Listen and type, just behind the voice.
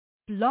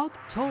Blog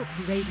Talk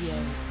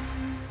Radio.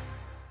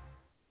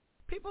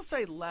 People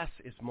say less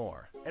is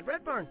more. At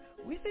Red Barn,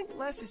 we think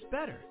less is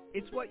better.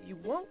 It's what you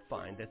won't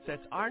find that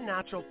sets our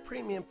natural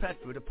premium pet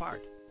food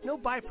apart. No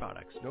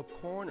byproducts, no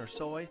corn or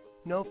soy,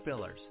 no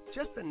fillers.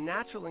 Just the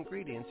natural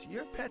ingredients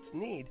your pets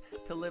need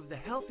to live the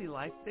healthy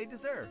life they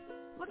deserve.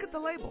 Look at the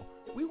label.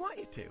 We want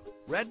you to.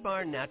 Red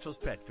Barn Naturals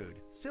Pet Food.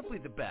 Simply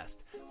the best.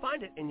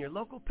 Find it in your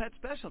local pet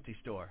specialty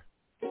store.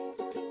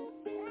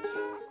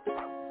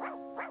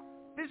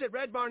 Visit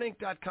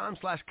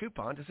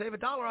redbarninc.com/coupon to save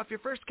 $1 off your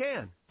first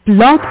can.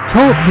 Blog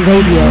Talk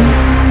Radio.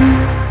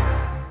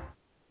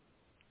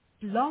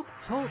 Blog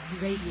Talk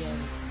Radio.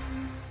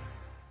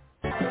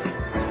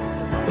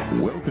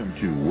 Welcome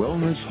to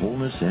Wellness,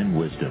 Wholeness, and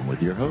Wisdom with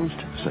your host,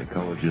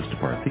 Psychologist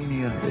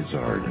Parthenia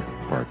Izzard.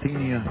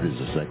 Parthenia is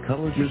a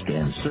psychologist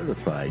and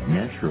certified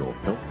natural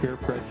healthcare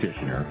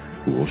practitioner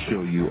who will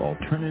show you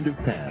alternative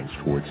paths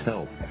towards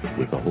health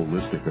with a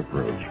holistic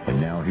approach.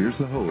 And now here's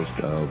the host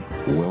of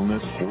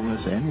Wellness,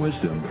 Wholeness, and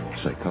Wisdom,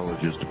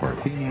 Psychologist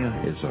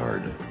Parthenia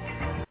Izzard.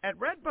 At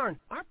Red Barn,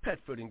 our pet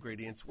food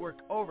ingredients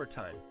work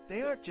overtime.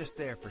 They aren't just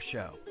there for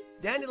show.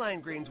 Dandelion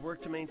greens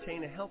work to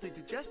maintain a healthy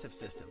digestive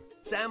system.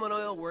 Salmon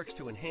oil works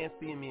to enhance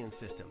the immune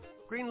system.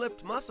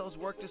 Green-lipped mussels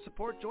work to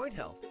support joint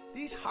health.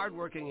 These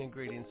hard-working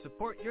ingredients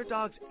support your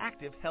dog's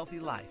active, healthy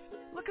life.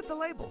 Look at the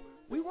label.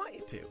 We want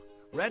you to.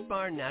 Red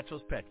Barn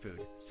Naturals Pet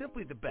Food.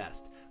 Simply the best.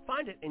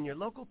 Find it in your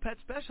local pet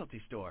specialty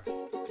store.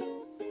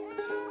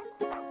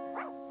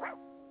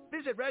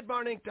 Visit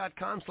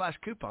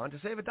redbarninc.com/coupon to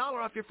save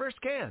 $1 off your first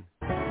can.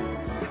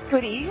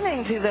 Good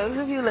evening to those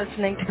of you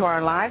listening to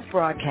our live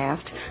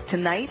broadcast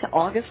tonight,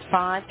 August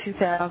 5,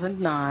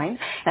 2009,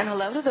 and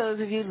hello to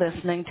those of you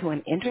listening to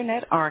an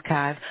internet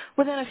archive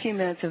within a few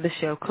minutes of the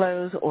show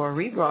close or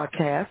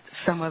rebroadcast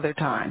some other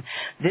time.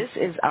 This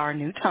is our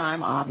new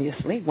time,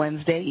 obviously,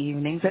 Wednesday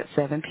evenings at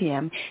 7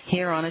 p.m.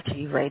 here on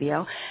Achieve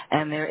Radio,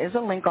 and there is a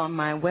link on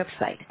my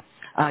website.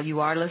 You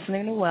are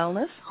listening to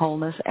Wellness,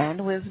 Wholeness,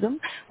 and Wisdom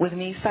with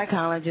me,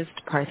 Psychologist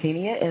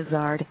Parthenia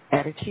Izzard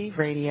at Achieve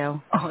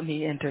Radio on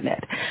the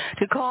Internet.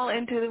 To call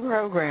into the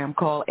program,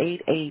 call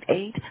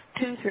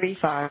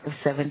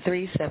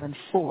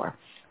 888-235-7374.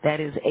 That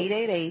is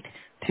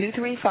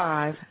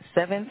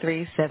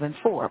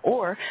 888-235-7374.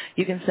 Or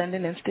you can send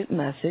an instant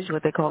message,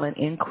 what they call an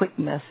in-quick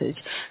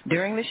message,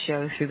 during the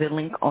show through the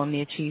link on the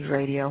Achieve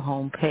Radio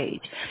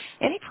homepage.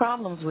 Any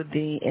problems with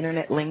the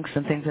Internet links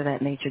and things of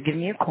that nature, give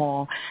me a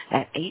call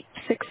at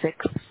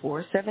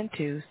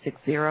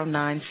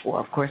 866-472-6094.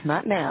 Of course,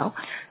 not now,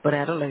 but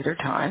at a later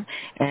time,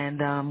 and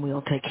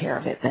we'll take care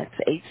of it. That's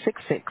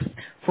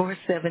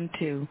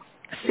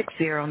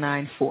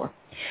 866-472-6094.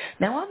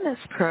 Now, on this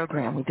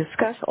program, we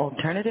discuss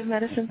alternative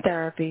medicine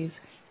therapies,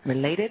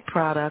 related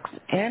products,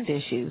 and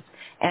issues,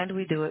 and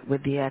we do it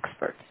with the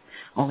experts.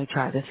 Only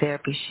try the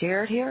therapy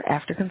shared here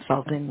after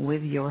consulting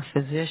with your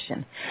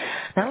physician.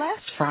 Now,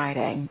 last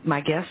Friday,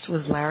 my guest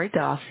was Larry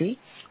Dossey,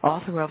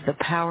 author of The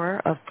Power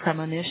of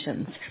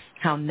Premonitions,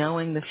 How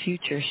Knowing the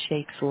Future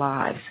Shapes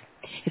Lives.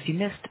 If you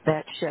missed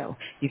that show,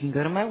 you can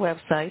go to my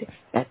website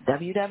at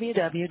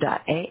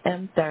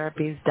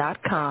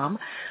www.amtherapies.com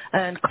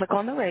and click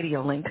on the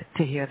radio link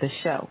to hear the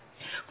show.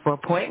 For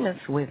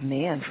appointments with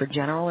me and for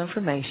general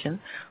information,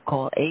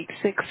 call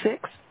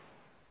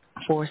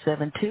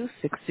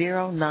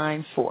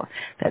 866-472-6094.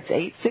 That's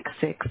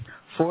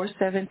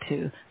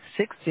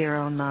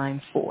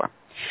 866-472-6094.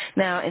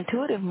 Now,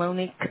 Intuitive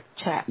Monique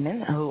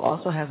Chapman, who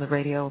also has a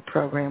radio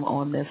program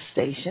on this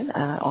station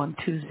on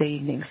Tuesday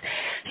evenings,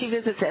 she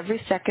visits every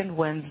second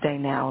Wednesday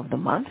now of the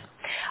month.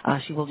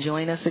 She will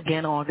join us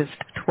again August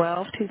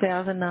 12,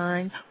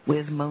 2009,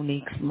 with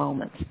Monique's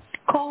Moments.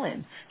 Call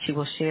in. She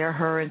will share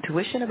her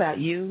intuition about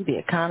you, the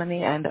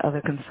economy, and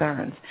other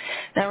concerns.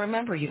 Now,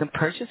 remember, you can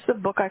purchase the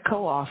book I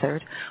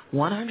co-authored,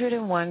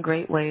 101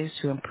 Great Ways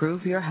to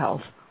Improve Your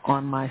Health,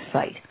 on my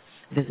site.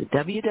 Visit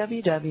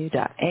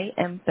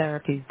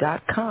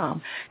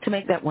www.amtherapies.com to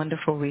make that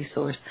wonderful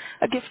resource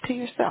a gift to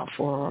yourself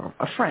or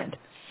a friend.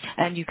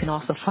 And you can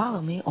also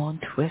follow me on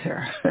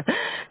Twitter.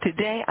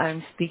 Today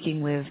I'm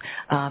speaking with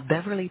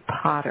Beverly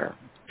Potter,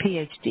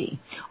 Ph.D.,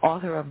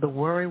 author of The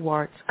Worry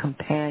Wart's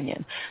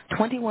Companion,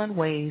 21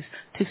 Ways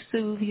to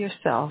Soothe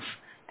Yourself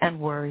and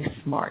Worry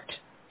Smart.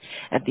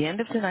 At the end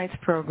of tonight's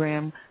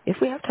program,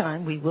 if we have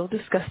time, we will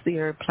discuss the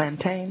herb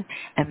plantain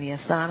and the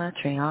asana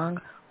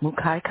Triang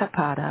Mukai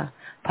Kapada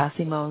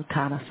Pasimo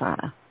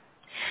Tanasana.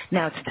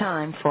 Now it's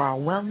time for our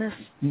wellness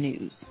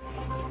news.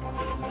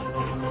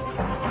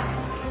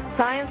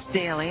 Science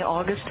Daily,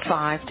 August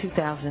 5,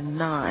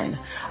 2009.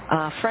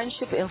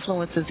 Friendship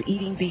influences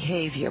eating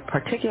behavior,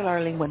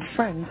 particularly when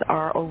friends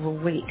are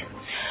overweight.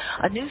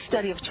 A new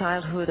study of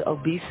childhood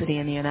obesity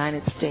in the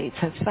United States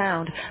has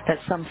found that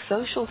some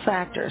social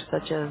factors,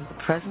 such as the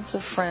presence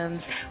of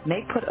friends,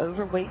 may put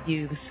overweight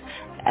youths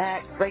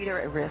at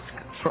greater risk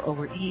for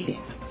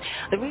overeating.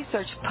 The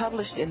research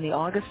published in the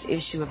August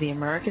issue of the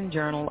American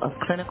Journal of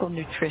Clinical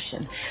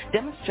Nutrition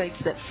demonstrates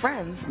that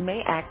friends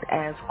may act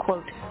as,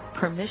 quote,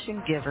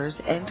 permission givers,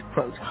 end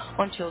quote,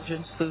 on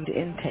children's food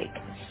intake.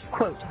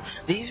 Quote,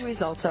 these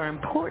results are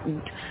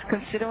important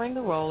considering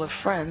the role of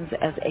friends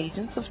as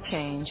agents of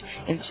change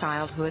in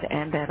childhood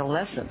and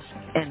adolescence,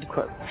 end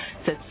quote,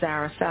 said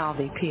Sarah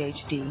Salvi,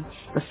 Ph.D.,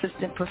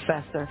 assistant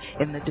professor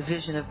in the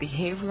Division of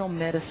Behavioral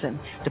Medicine,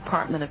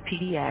 Department of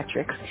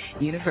Pediatrics,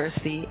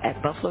 University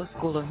at Buffalo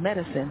School of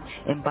Medicine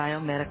in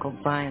Biomedical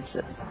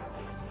Sciences.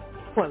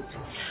 Quote,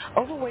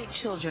 overweight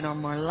children are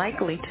more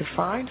likely to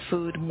find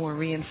food more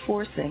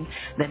reinforcing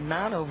than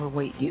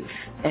non-overweight youth,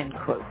 end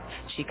quote.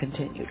 She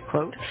continued,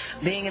 quote,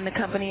 being in the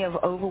company of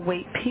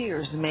overweight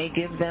peers may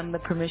give them the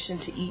permission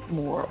to eat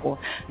more or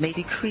may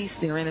decrease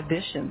their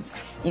inhibitions,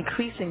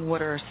 increasing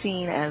what are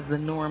seen as the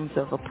norms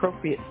of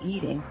appropriate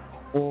eating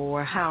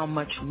or how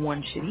much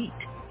one should eat,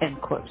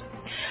 end quote.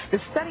 The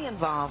study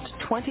involved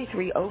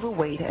 23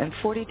 overweight and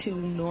 42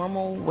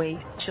 normal weight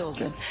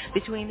children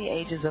between the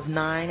ages of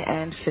 9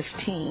 and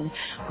 15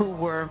 who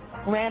were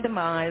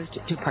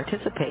randomized to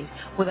participate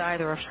with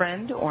either a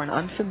friend or an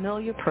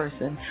unfamiliar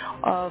person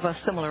of a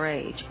similar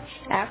age.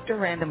 After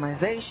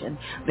randomization,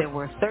 there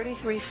were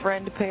 33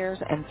 friend pairs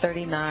and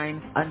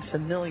 39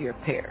 unfamiliar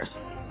pairs.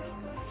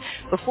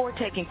 Before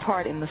taking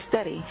part in the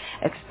study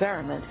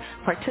experiment,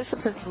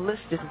 participants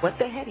listed what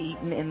they had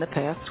eaten in the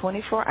past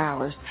 24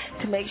 hours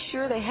to make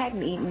sure they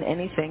hadn't eaten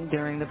anything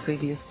during the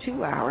previous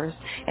 2 hours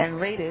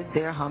and rated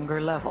their hunger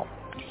level.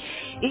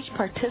 Each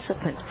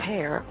participant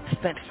pair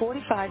spent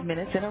 45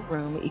 minutes in a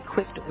room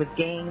equipped with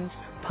games,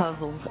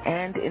 puzzles,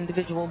 and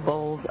individual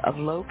bowls of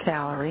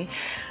low-calorie,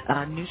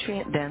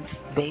 nutrient-dense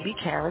baby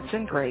carrots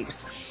and grapes,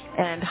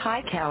 and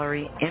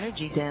high-calorie,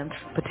 energy-dense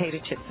potato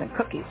chips and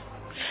cookies.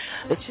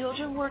 The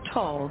children were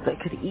told they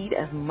could eat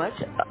as much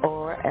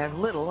or as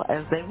little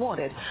as they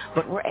wanted,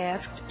 but were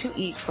asked to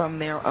eat from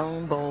their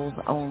own bowls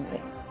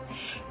only.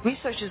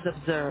 Researchers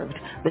observed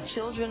the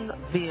children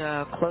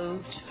via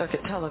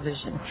closed-circuit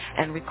television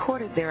and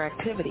recorded their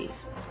activities.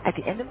 At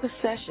the end of the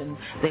session,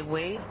 they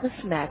weighed the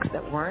snacks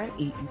that weren't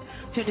eaten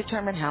to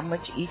determine how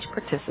much each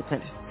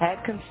participant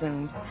had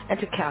consumed and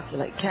to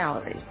calculate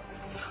calories.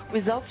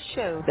 Results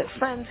showed that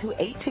friends who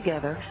ate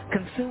together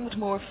consumed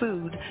more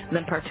food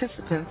than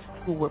participants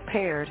who were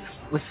paired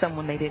with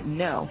someone they didn't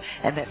know,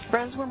 and that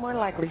friends were more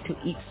likely to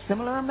eat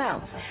similar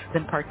amounts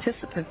than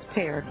participants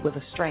paired with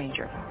a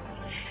stranger.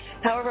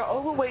 However,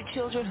 overweight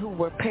children who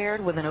were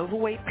paired with an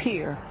overweight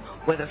peer,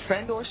 whether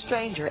friend or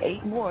stranger,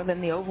 ate more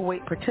than the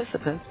overweight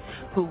participants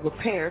who were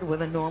paired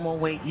with a normal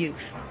weight youth.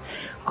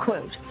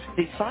 Quote,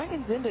 these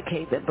findings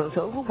indicate that both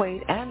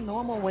overweight and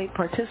normal weight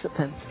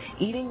participants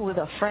eating with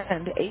a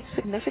friend ate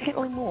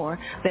significantly more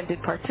than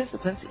did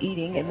participants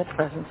eating in the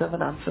presence of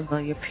an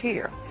unfamiliar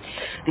peer.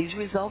 These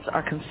results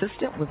are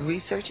consistent with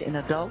research in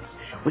adults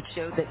which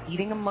showed that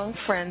eating among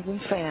friends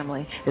and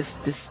family is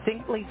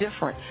distinctly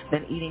different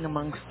than eating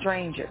among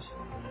strangers.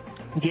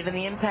 Given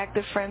the impact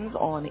of friends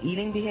on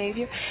eating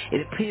behavior,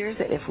 it appears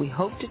that if we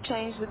hope to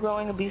change the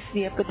growing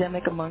obesity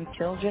epidemic among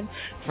children,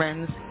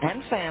 friends,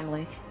 and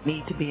family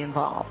need to be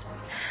involved.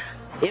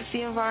 If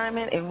the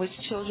environment in which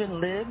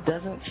children live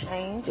doesn't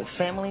change, if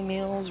family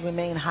meals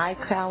remain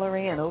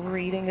high-calorie and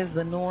overeating is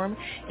the norm,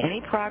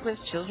 any progress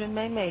children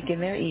may make in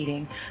their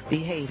eating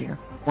behavior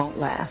won't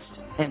last,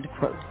 end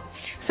quote.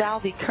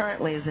 Salvi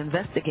currently is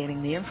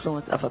investigating the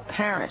influence of a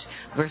parent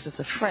versus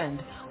a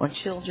friend on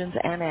children's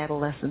and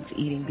adolescents'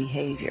 eating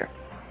behavior.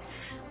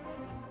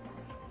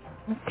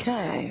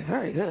 Okay,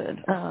 very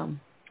good.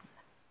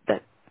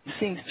 That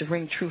seems to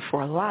ring true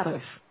for a lot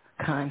of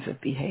kinds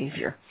of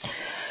behavior.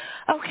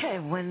 Okay,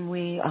 when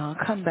we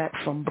come back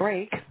from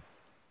break,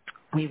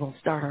 we will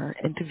start our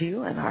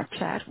interview and our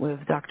chat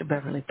with Dr.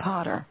 Beverly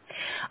Potter.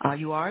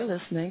 You are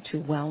listening to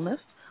Wellness,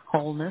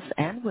 Wholeness,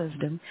 and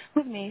Wisdom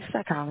with me,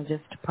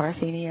 Psychologist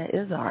Parthenia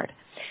Izzard.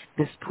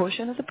 This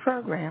portion of the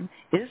program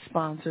is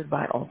sponsored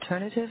by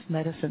Alternative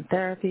Medicine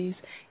Therapies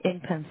in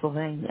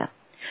Pennsylvania.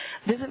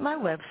 Visit my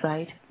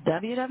website,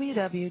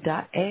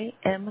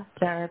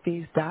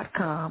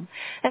 www.amtherapies.com,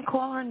 and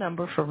call our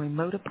number for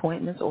remote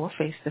appointments or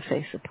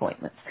face-to-face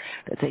appointments.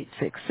 That's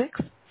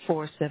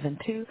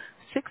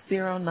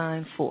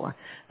 866-472-6094.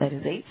 That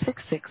is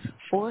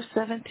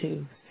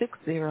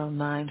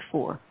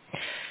 866-472-6094.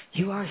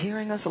 You are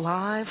hearing us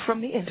live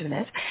from the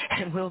Internet,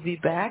 and we'll be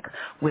back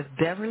with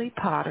Beverly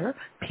Potter,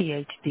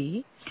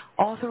 Ph.D.,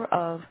 author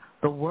of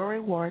The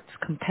Worrywart's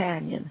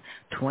Companion,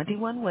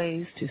 21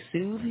 Ways to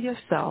Soothe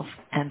Yourself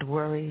and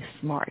Worry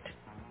Smart.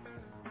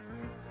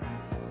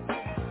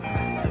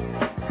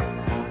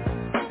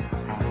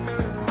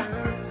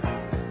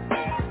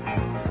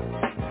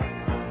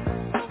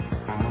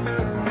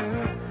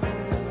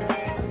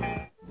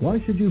 Why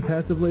should you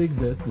passively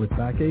exist with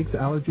backaches,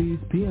 allergies,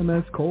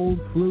 PMS,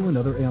 colds, flu, and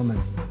other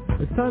ailments?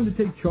 It's time to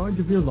take charge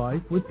of your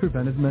life with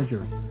preventive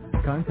measures.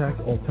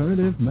 Contact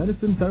Alternative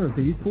Medicine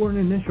Therapies for an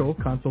initial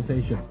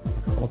consultation.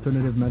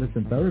 Alternative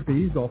Medicine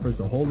Therapies offers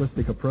a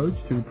holistic approach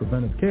to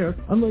preventive care,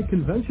 unlike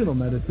conventional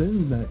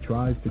medicine that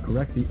tries to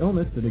correct the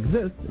illness that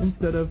exists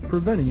instead of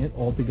preventing it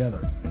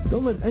altogether.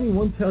 Don't let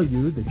anyone tell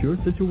you that your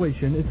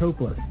situation is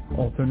hopeless.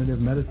 Alternative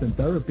medicine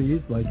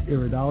therapies like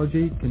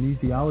iridology,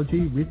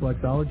 kinesiology,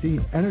 reflexology,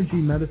 energy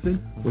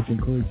medicine, which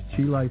includes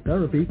chi light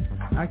therapy,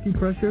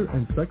 acupressure,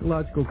 and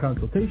psychological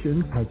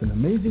consultations, has an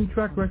amazing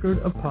track record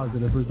of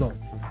positive results.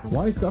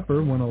 Why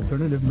suffer when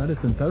alternative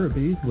medicine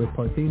therapies with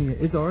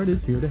Parthenia Izzard is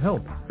here to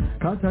help?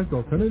 Contact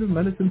Alternative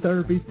Medicine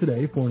Therapies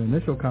today for an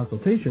initial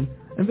consultation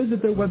and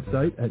visit their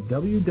website at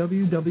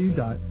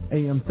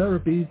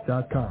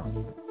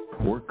www.amtherapies.com.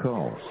 Or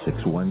call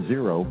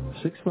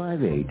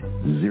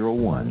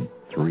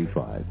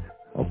 610-658-0135.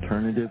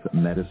 Alternative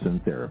Medicine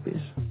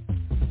Therapies.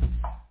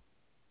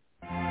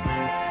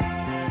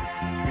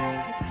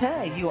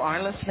 Okay, you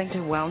are listening to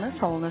Wellness,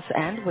 Wholeness,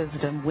 and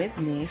Wisdom with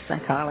me,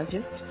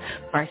 Psychologist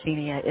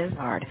Parthenia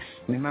Izzard.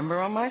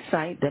 Remember, on my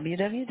site,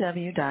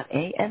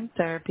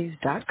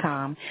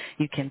 www.amtherapies.com,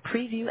 you can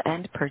preview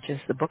and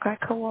purchase the book I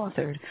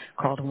co-authored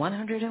called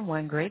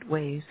 101 Great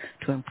Ways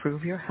to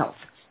Improve Your Health.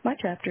 My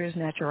chapter is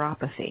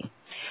naturopathy.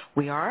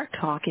 We are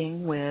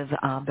talking with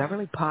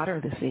Beverly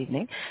Potter this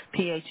evening,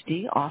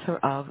 Ph.D., author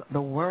of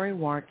The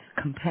Worrywart's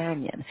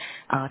Companion,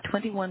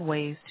 21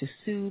 Ways to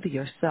Soothe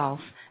Yourself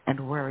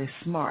and Worry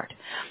Smart.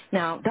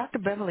 Now, Dr.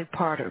 Beverly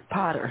Potter,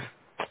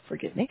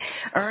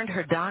 earned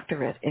her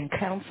doctorate in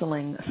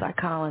counseling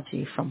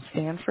psychology from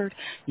Stanford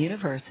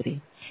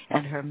University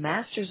and her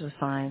master's of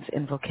science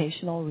in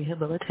vocational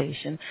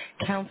rehabilitation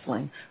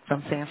counseling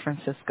from San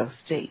Francisco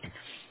State.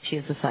 She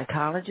is a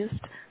psychologist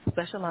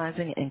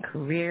specializing in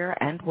career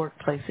and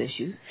workplace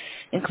issues,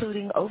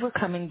 including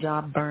overcoming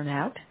job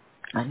burnout.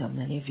 I know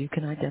many of you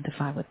can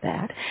identify with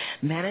that.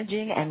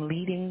 Managing and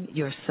leading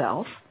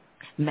yourself,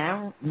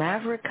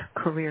 maverick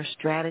career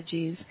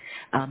strategies,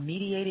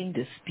 mediating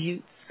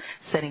disputes,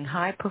 setting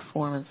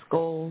high-performance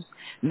goals,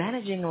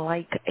 managing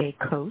like a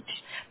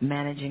coach,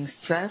 managing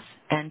stress,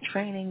 and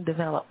training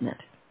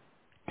development.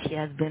 She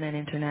has been an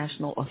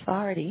international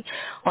authority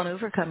on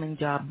overcoming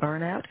job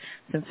burnout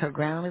since her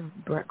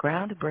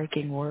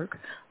groundbreaking work,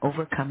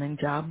 Overcoming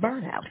Job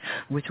Burnout,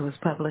 which was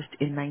published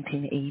in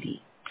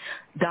 1980.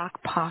 Doc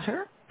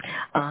Potter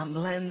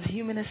blends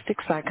humanistic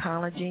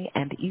psychology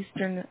and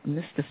Eastern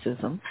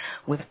mysticism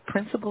with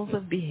principles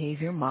of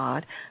behavior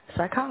mod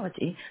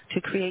psychology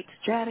to create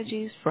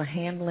strategies for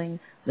handling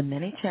the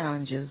many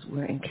challenges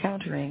we're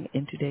encountering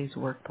in today's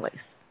workplace.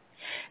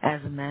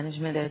 As a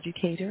management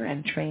educator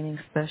and training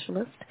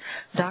specialist,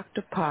 Doc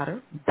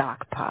Potter,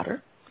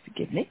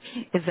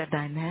 is a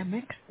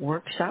dynamic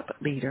workshop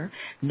leader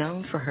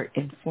known for her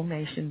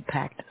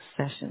information-packed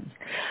sessions.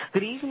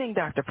 Good evening,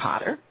 Dr.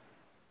 Potter.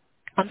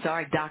 I'm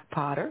sorry, Doc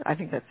Potter. I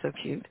think that's so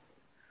cute.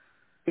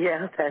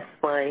 Yeah, that's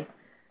my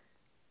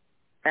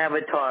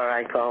avatar,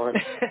 I call it.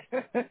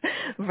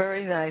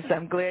 Very nice.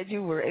 I'm glad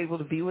you were able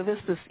to be with us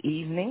this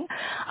evening. Yes,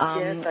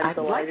 I'm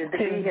delighted to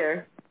be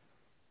here.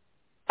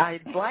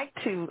 I'd like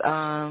to,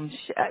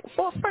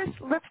 well, first,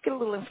 let's get a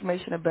little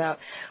information about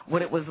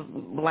what it was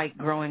like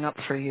growing up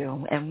for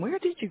you. And where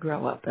did you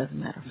grow up, as a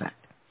matter of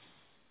fact?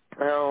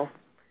 Well,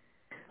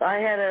 I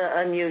had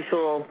an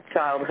unusual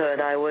childhood.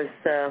 I was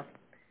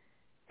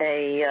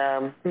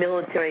a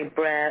military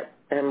brat,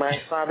 and my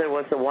father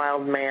was a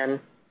wild man.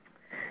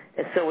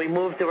 And so we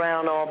moved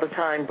around all the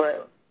time,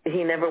 but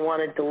he never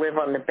wanted to live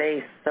on the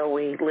base, so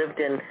we lived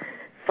in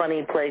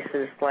funny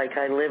places. Like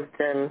I lived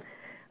in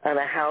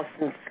a house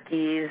in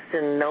Skis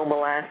in Nome,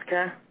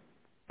 Alaska.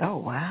 Oh,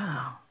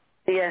 wow.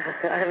 Yeah,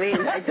 I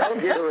mean, I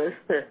told you it was,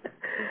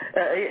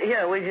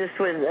 we just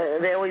went,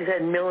 they always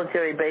had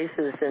military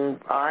bases in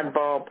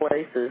oddball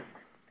places,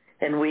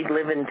 and we'd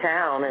live in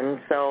town,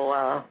 and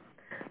so,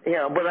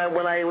 but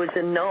when I was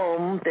in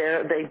Nome,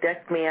 they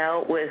decked me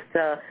out with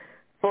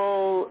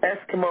full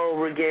Eskimo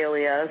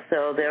regalia,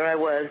 so there I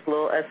was,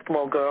 little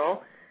Eskimo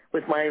girl,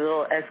 with my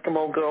little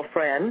Eskimo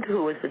girlfriend,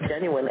 who was a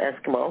genuine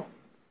Eskimo.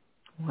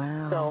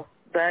 Wow. So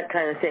that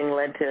kind of thing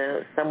led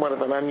to somewhat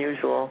of an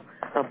unusual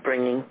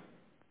upbringing.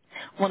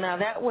 Well, now,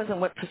 that wasn't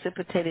what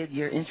precipitated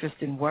your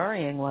interest in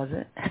worrying, was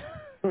it?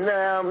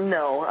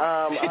 No.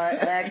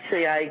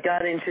 I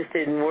got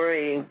interested in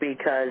worrying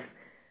because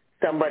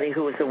somebody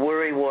who was a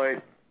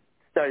worrywart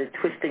started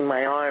twisting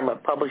my arm, a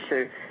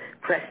publisher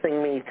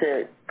pressing me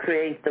to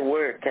create the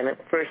work. And at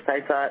first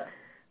I thought,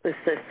 this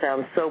just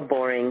sounds so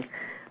boring,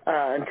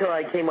 until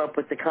I came up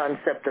with the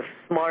concept of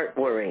smart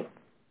worrying.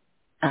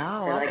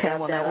 Oh, okay.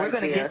 Well, now we're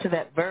going to get to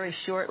that very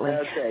shortly.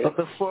 Okay. But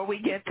before we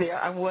get there,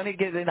 I want to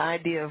get an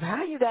idea of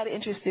how you got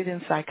interested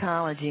in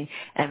psychology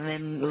and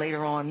then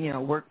later on,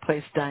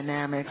 workplace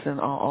dynamics and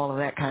all of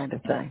that kind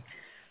of thing.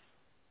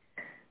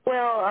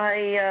 Well,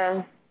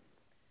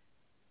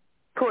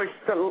 of course,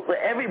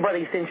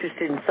 everybody's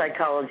interested in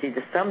psychology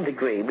to some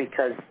degree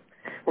because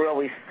we're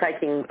always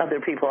psyching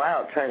other people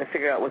out, trying to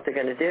figure out what they're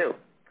going to do.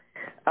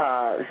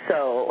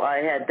 So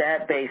I had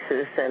that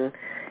basis, and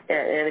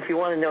if you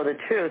want to know the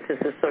truth, this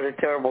is sort of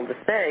terrible to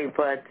say,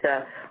 but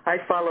I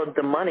followed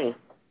the money.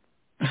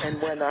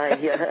 And when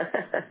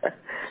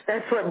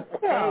that's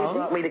what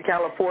brought me to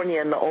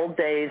California. In the old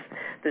days,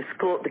 the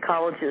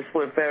colleges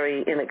were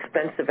very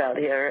inexpensive out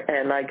here,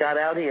 and I got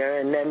out here,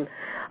 and then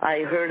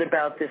I heard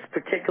about this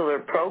particular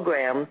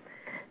program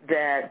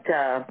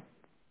that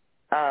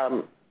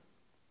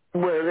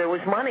where there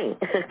was money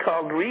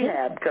called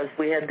rehab, because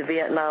we had the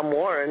Vietnam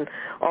War and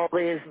all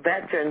these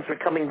veterans were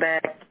coming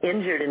back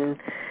injured and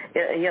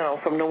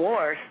from the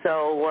war.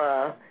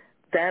 So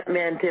that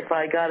meant if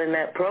I got in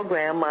that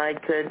program, I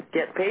could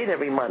get paid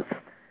every month.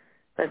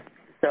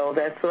 So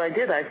that's what I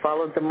did. I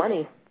followed the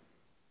money.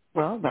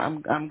 Well,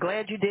 I'm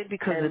glad you did,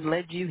 because it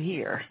led you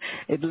here.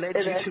 It led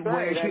you to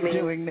where you're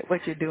doing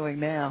what you're doing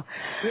now.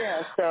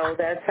 Yeah, so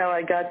that's how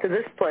I got to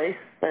this place,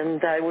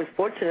 and I was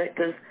fortunate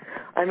because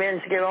I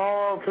managed to get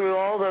through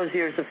all those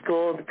years of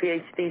school, the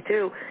PhD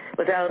too,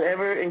 without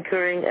ever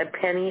incurring a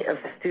penny of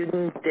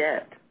student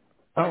debt.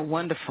 Oh,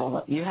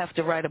 wonderful. You have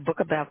to write a book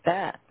about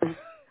that.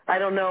 I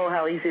don't know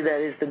how easy that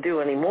is to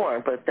do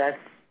anymore, but that's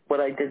what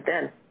I did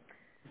then.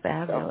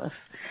 Fabulous.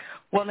 So.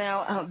 Well,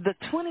 now, the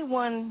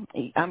 21,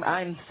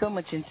 I'm so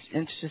much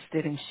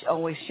interested in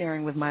always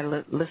sharing with my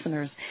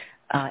listeners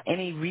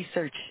any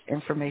research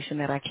information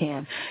that I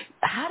can.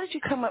 How did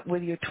you come up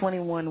with your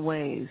 21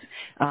 ways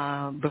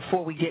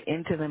before we get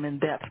into them in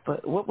depth?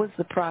 But what was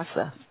the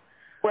process?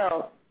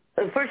 Well,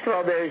 first of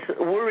all, there's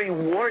worry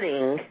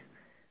warding,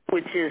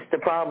 which is the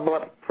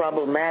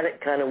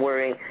problematic kind of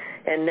worry,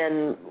 and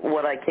then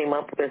what I came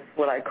up with,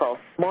 what I call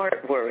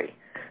smart worry.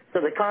 So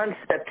the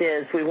concept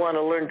is we want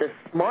to learn to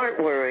smart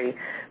worry,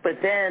 but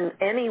then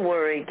any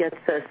worry gets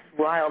us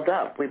riled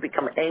up. We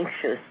become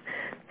anxious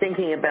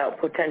thinking about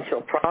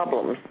potential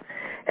problems.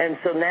 And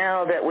so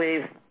now that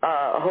we've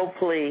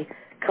hopefully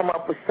come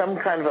up with some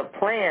kind of a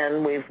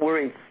plan, we've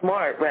worried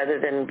smart rather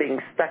than being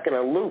stuck in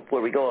a loop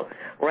where we go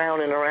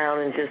around and around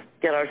and just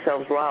get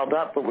ourselves riled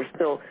up, but we're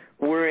still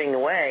worrying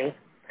away.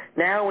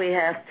 Now we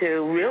have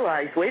to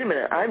realize, wait a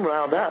minute, I'm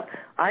riled up.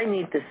 I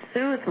need to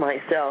soothe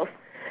myself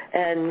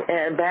and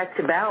back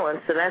to balance.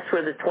 So that's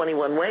where the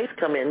 21 ways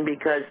come in,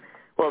 because,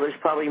 well, there's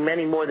probably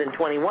many more than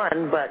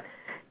 21, but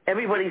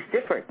everybody's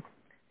different.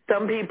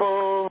 Some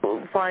people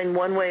find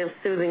one way of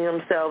soothing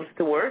themselves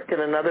to work, and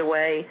another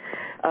way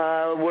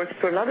works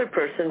for another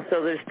person.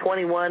 So there's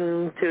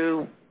 21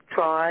 to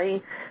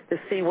try to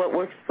see what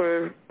works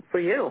for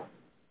you.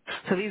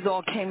 So these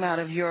all came out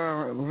of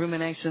your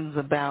ruminations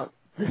about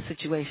the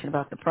situation,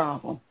 about the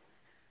problem?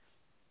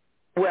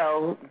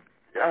 Well,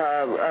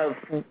 of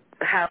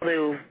how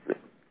to,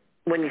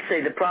 when you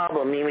say the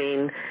problem, you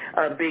mean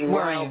being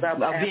riled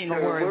up after being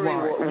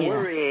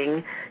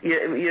worrying.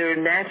 You're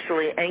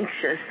naturally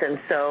anxious, and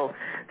so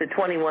the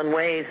 21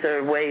 ways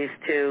are ways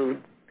to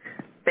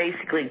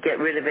basically get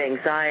rid of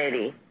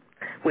anxiety.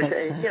 With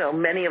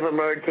many of them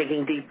are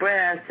taking deep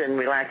breaths and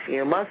relaxing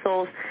your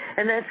muscles,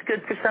 and that's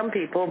good for some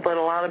people, but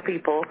a lot of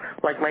people,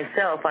 like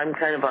myself, I'm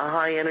kind of a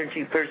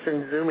high-energy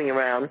person zooming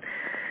around,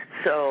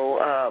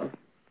 so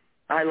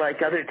I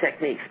like other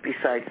techniques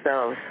besides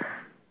those.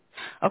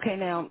 Okay,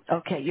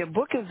 your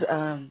book is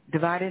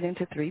divided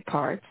into 3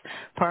 parts.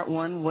 Part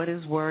 1, what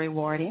is worry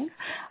warding?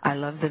 I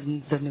love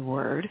the new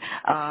word.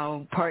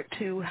 Part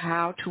 2,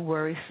 how to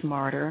worry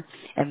smarter.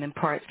 And then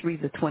part 3,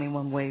 the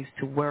 21 ways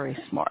to worry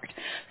smart.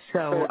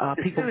 So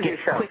people get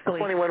quickly.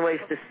 21 ways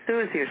to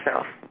soothe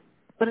yourself.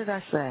 What did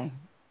I say?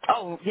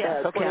 Oh,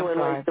 yes, okay, 21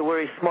 ways to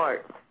worry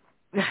smart.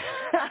 To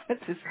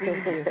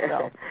soothe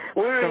yourself.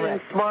 Worrying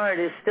smart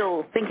is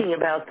still thinking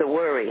about the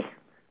worry,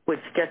 which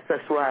gets us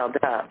riled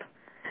up.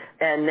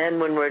 And then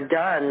when we're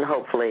done,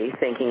 hopefully,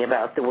 thinking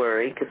about the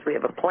worry, because we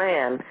have a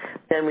plan,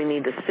 then we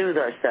need to soothe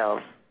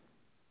ourselves.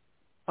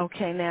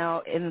 Okay,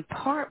 now in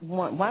part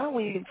 1, why don't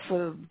we,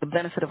 for the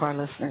benefit of our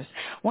listeners,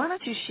 why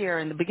don't you share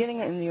in the beginning,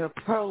 in your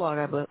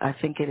prologue, I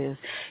think it is,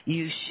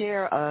 you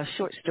share a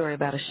short story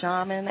about a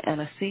shaman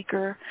and a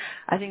seeker.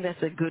 I think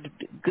that's a good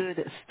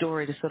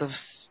story to sort of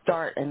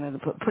start and then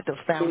put the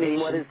foundation. You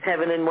mean what is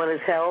heaven and what is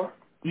hell?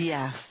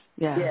 Yes.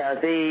 Yeah.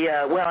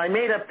 Yeah. Well, I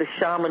made up the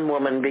shaman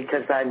woman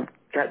because I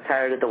got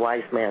tired of the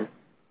wise man.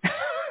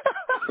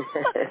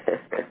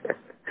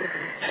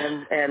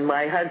 and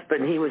my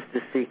husband, he was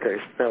the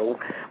seeker, so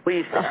we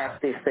used to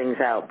act these things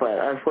out, but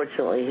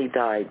unfortunately he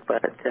died.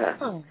 But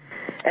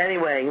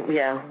anyway,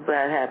 yeah,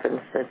 that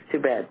happens. That's too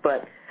bad.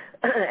 But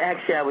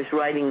actually I was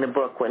writing the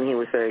book when he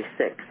was very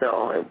sick,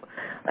 so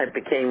I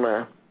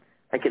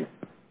could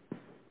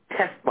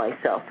test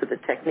myself with the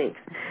techniques.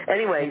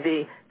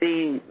 Anyway,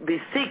 the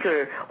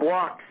seeker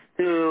walks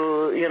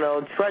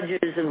through,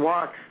 trudges and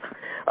walks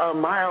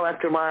mile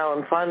after mile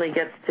and finally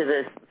gets to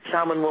this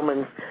shaman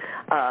woman's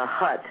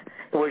hut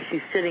where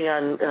she's sitting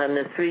on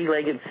the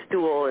 3-legged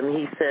stool, and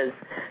he says,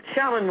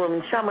 shaman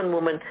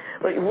woman,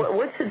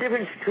 what's the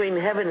difference between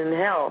heaven and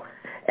hell?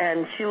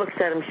 And she looks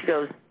at him, she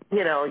goes,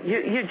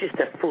 you're just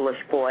a foolish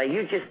boy.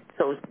 You're just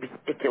so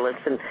ridiculous.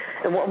 And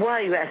why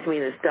are you asking me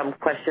this dumb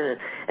question?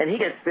 And he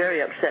gets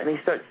very upset, and he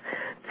starts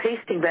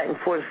pacing back and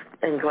forth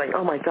and going,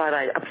 oh, my God,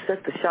 I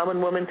upset the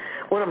shaman woman.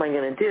 What am I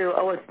going to do?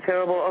 Oh, it's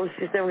terrible. Oh,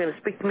 she's never going to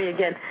speak to me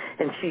again.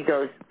 And she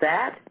goes,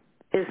 that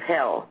is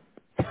hell.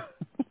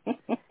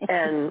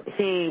 And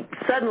he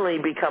suddenly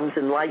becomes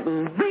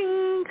enlightened.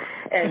 Bing!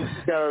 And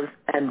he goes,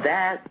 and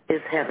that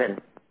is heaven.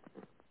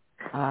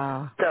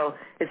 So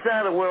it's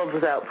not a world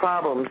without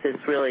problems. It's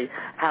really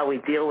how we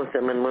deal with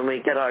them. And when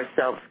we get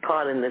ourselves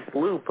caught in this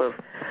loop of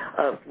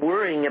of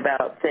worrying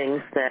about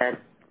things that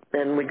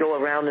then we go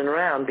around and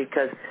around,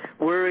 because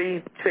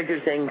worry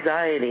triggers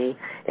anxiety,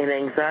 and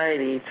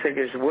anxiety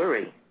triggers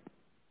worry.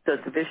 So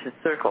it's a vicious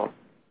circle.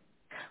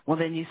 Well,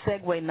 then you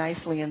segue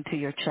nicely into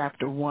your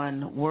Chapter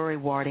 1,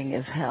 Worry-Warding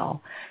is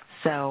Hell.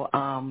 So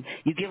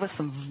you give us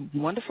some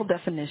wonderful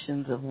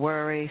definitions of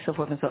worry, so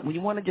forth and so on. You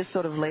want to just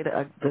sort of lay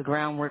the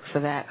groundwork for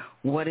that.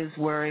 What is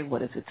worry?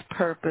 What is its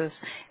purpose?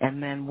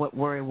 And then what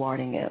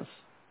worry-warding is.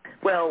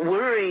 Well,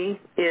 worry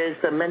is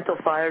a mental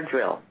fire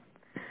drill,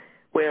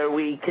 where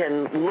we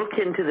can look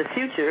into the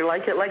future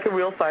like a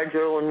real fire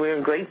drill when we were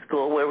in grade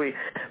school, where we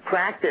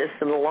practice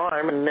an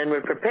alarm and then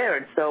we're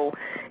prepared. So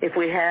if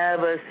we have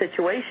a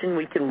situation,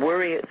 we can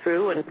worry it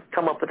through and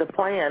come up with a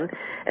plan,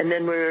 and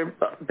then we're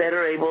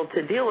better able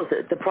to deal with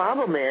it. The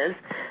problem is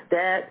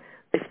that,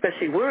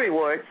 especially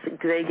worrywarts,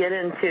 they get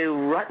into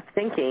rut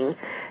thinking,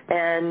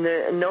 and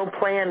no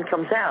plan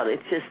comes out.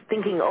 It's just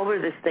thinking over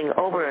this thing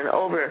over and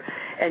over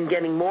and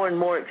getting more and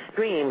more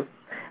extreme.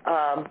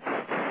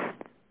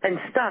 And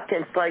stuck.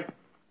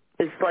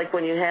 It's like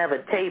when you have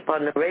a tape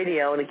on the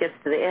radio and it gets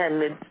to the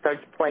end, it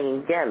starts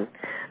playing again.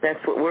 That's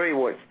what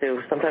worrywarts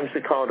do. Sometimes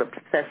we call it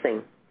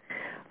obsessing.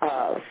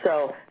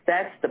 So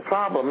that's the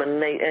problem, and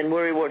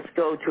worrywarts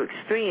go to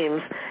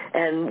extremes.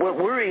 And what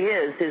worry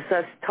is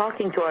us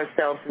talking to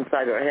ourselves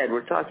inside our head.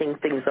 We're talking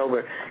things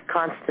over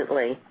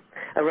constantly,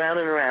 around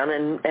and around,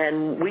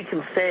 and we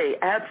can say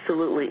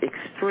absolutely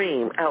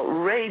extreme,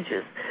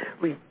 outrageous,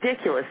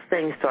 ridiculous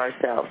things to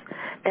ourselves,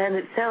 and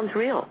it sounds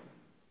real.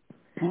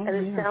 And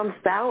it sounds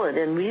valid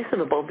and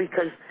reasonable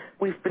because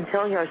we've been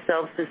telling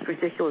ourselves this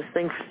ridiculous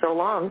thing for so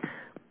long,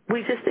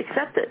 we just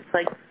accept it. It's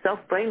like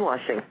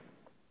self-brainwashing.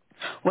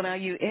 Well, now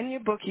in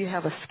your book you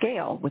have a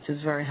scale, which is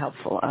very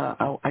helpful.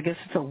 I guess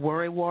it's a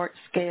worrywart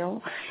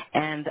scale,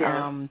 and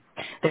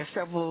there are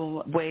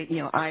several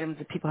items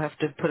that people have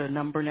to put a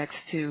number next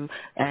to,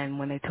 and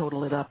when they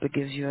total it up, it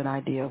gives you an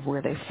idea of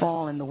where they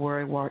fall in the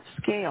worrywart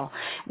scale.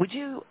 Would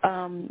you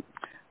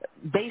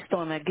based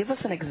on that, give us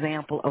an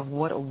example of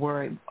what how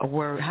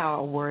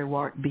a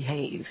worrywart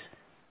behaves.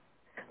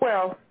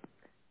 Well,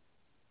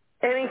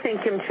 anything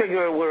can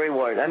trigger a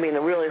worrywart. I mean,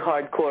 a really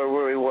hardcore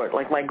worrywart.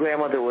 Like my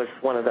grandmother was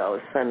one of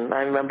those, and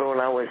I remember when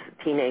I was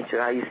a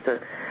teenager, I used to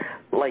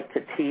like to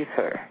tease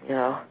her.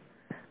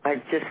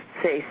 I'd just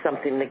say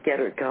something to get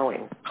her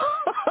going.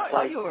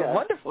 Like, you were a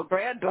wonderful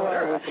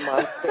granddaughter. I was a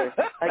monster.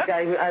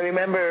 I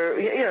remember,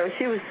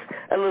 she was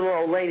a little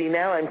old lady.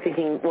 Now I'm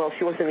thinking, well,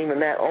 she wasn't even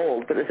that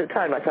old, but at the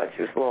time I thought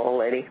she was a little old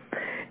lady.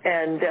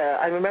 And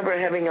I remember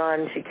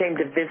she came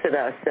to visit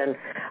us, and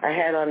I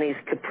had on these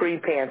capri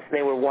pants, and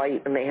they were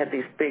white, and they had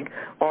these big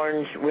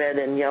orange, red,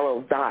 and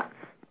yellow dots,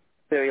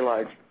 very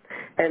large.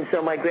 And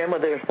so my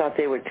grandmother thought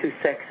they were too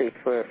sexy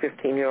for a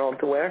 15-year-old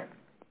to wear.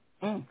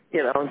 And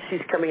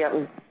she's coming up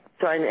and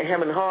trying to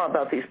hem and haw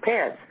about these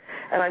pants.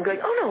 And I'm going,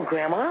 oh, no,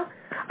 Grandma.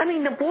 I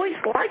mean, the boys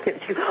like it.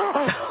 She,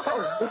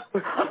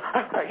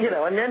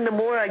 and then the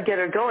more I get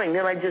her going,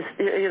 then I just,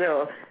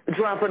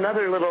 drop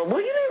another little,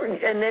 well,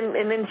 and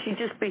then she'd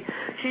just be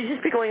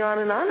going on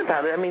and on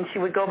about it. I mean, she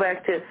would go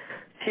back to,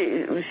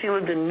 she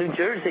lived in New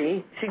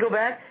Jersey. She'd go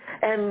back,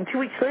 and 2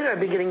 weeks later I'd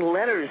be getting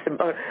letters,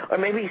 or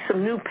maybe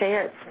some new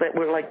pants that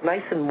were like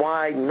nice and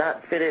wide and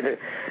not fitted.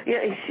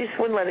 She just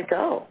wouldn't let it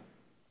go.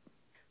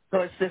 So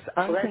it's this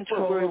uncontrollable. That's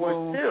what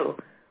worrywarts do.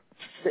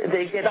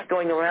 They get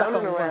going around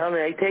and around,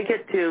 and they take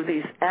it to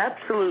these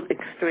absolute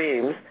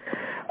extremes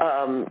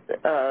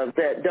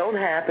that don't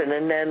happen,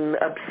 and then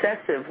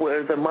obsessive,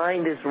 where the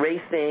mind is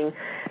racing,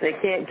 they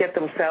can't get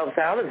themselves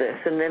out of this,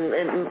 and then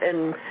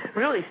and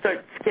really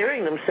start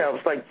scaring themselves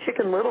like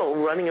Chicken Little,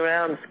 running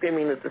around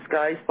screaming that the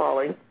sky's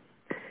falling.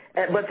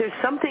 But there's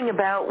something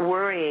about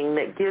worrying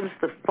that gives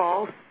the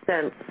false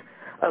sense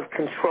of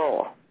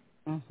control.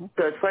 Mm-hmm.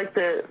 So it's like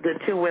the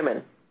two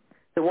women.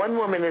 The one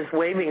woman is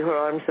waving her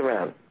arms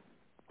around.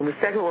 And the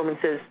second woman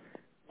says,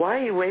 why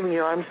are you waving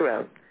your arms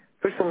around?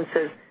 First woman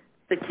says,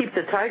 to keep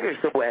the tigers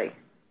away.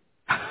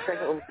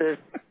 Second woman says,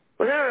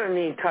 well, there aren't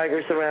any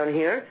tigers around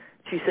here.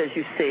 She says,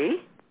 you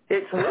see,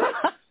 it's wood.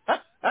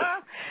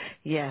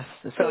 Yes,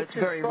 so it's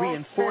very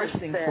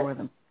reinforcing for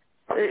them.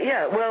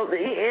 Yeah, well,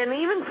 and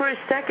even for a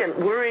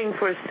second, worrying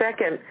for a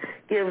second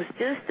gives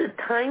just a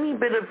tiny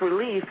bit of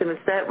relief, and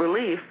it's that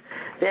relief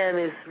then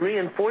is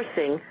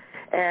reinforcing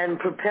and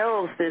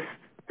propels this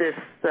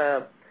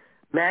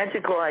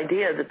magical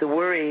idea that the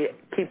worry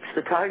keeps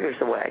the tigers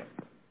away.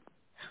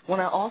 Well,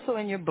 now also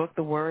in your book,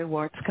 The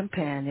Worrywart's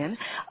Companion,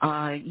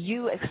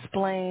 you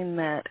explain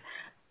that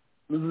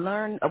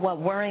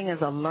worrying is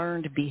a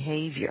learned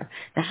behavior.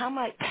 Now, how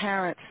might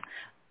parents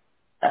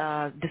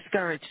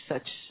discourage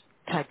such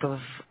type of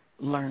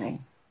learning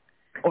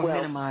or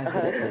minimize it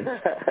at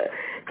least?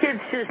 Kids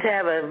just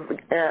have an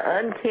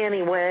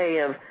uncanny way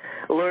of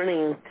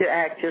learning to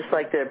act just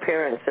like their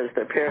parents, as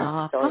their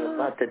parents told them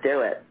not to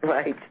do it,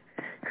 right?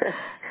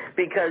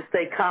 Because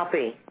they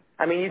copy.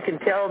 I mean, you can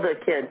tell the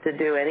kid to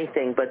do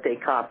anything, but they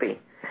copy.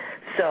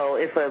 So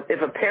if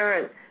a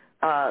parent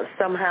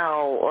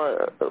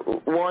somehow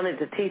wanted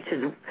to teach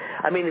it.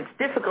 I mean, it's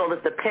difficult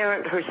if the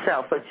parent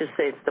herself, let's just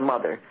say it's the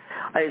mother,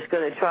 is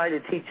going to try to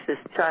teach this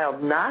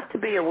child not to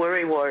be a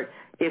worrywart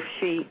if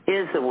she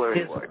is a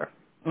worrywart.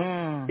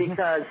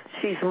 Because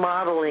she's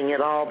modeling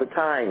it all the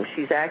time.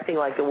 She's acting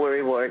like a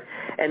worrywart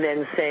and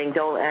then saying,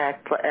 don't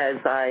act as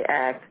I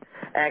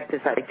act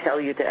as I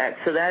tell you to act.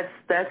 So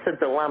that's a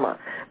dilemma.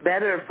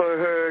 Better for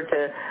her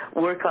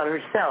to work on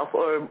herself,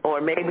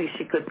 or maybe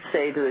she could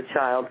say to the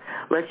child,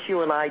 let's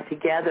you and I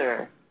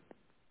together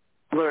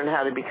learn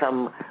how to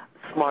become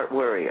smart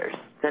worriers.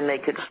 Then they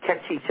could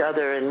catch each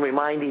other and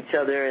remind each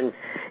other, and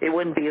it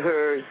wouldn't be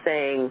her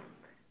saying,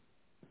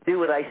 do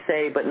what I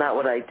say but not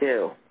what I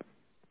do.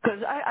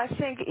 Because I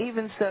think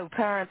even so,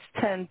 parents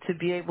tend to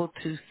be able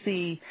to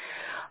see,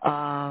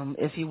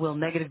 if you will,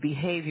 negative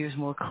behaviors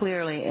more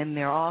clearly in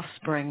their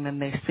offspring than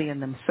they see in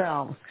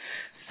themselves.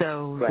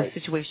 So right.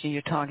 The situation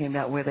you're talking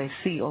about where they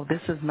see, oh,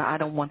 this is not, I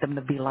don't want them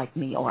to be like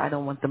me, or I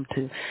don't want them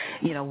to,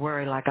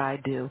 worry like I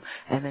do.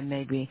 And then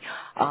maybe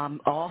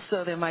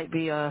also there might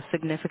be a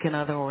significant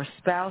other or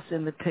spouse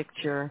in the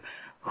picture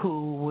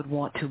who would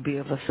want to be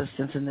of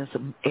assistance in this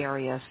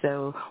area.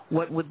 So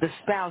what would the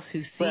spouse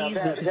who sees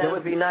that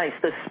would be nice.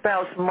 The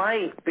spouse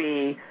might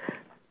be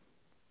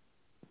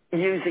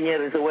using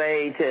it as a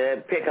way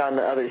to pick on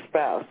the other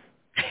spouse.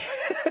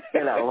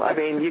 I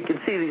mean, you can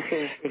see these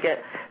things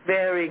get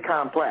very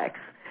complex.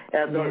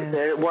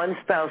 The one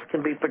spouse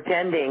can be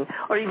pretending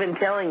or even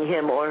telling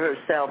him or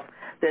herself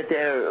that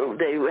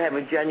they have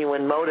a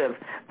genuine motive,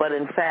 but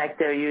in fact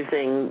they're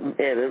using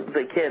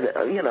the kid.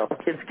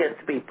 Kids get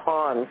to be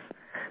pawns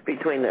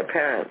between their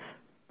parents.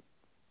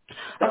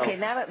 So, okay,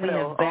 now that we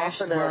have bashed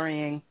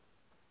worrying.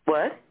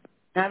 What?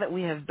 Now that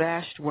we have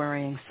bashed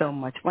worrying so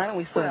much, why don't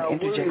we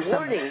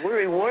interject We're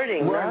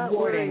rewarding.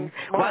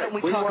 Why don't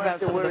we talk about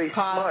some of the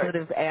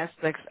positive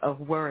aspects of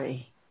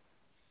worry?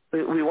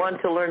 We want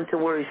to learn to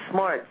worry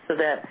smart so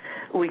that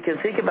we can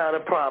think about a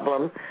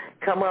problem,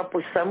 come up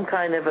with some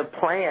kind of a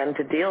plan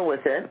to deal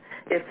with it.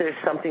 If there's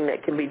something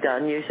that can be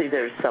done, usually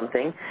there's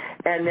something,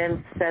 and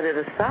then set it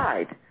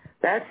aside.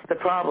 That's the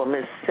problem,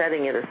 is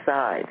setting it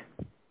aside.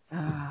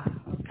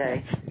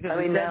 Okay. I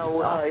mean, now,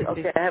 I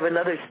have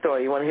another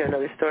story. You want to hear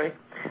another story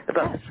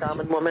about the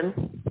shaman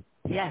woman?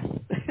 Yes.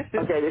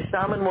 Okay, the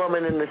shaman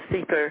woman and the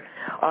seeker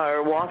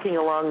are walking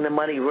along the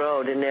muddy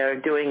road, and they're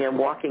doing a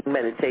walking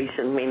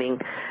meditation, meaning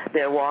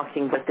they're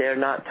walking, but they're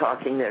not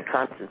talking. They're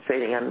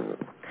concentrating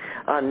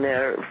on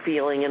their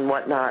feeling and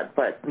whatnot,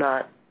 but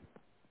not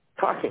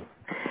talking.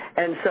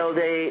 And so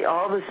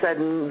all of a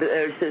sudden,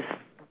 there's this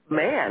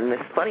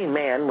funny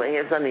man, he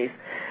has on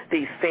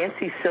these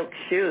fancy silk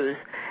shoes,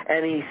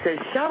 and he says,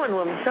 shaman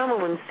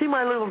woman, see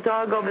my little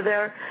dog over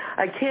there?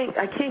 I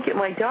can't get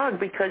my dog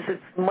because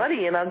it's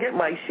muddy and I'll get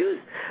my shoes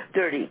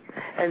dirty.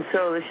 And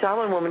so the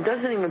shaman woman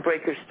doesn't even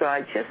break her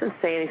stride. She doesn't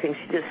say anything.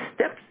 She just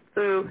steps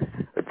through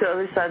to the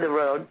other side of the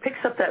road,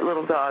 picks up that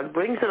little dog,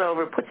 brings it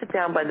over, puts it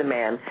down by the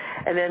man,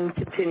 and then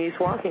continues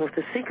walking with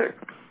the seeker.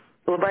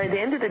 Well, by the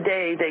end of the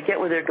day, they get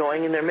where they're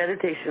going, and their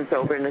meditation's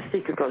over, and the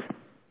seeker goes,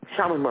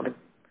 shaman woman,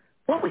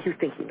 what were you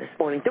thinking this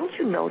morning? Don't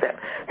you know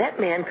that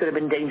man could have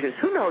been dangerous?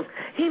 Who knows?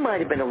 He might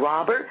have been a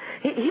robber.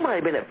 He might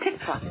have been a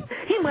pickpocket.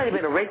 He might have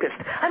been a rapist.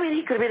 I mean,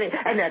 he could have been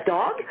and that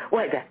dog?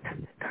 Why,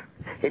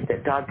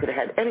 that dog could have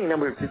had any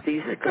number of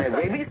diseases. It could have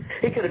rabies.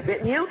 It could have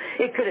bitten you.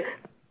 It could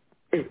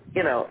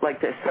have, like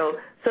this. So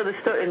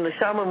the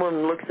shaman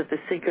woman looks at the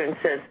seeker and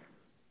says,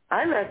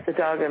 I left the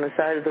dog on the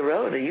side of the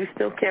road. Are you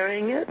still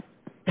carrying it?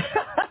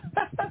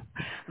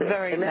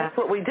 And that's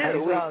what we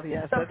do.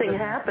 Something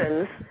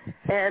happens,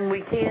 and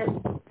we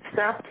can't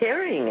stop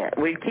carrying it.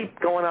 We keep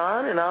going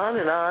on and on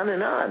and on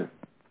and on.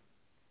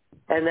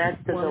 And that's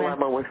the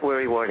dilemma with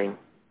worry-warding.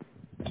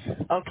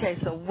 Okay,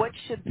 so what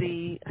should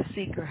the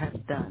seeker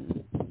have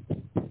done?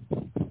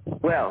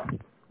 Well,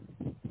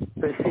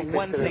 the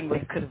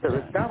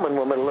shaman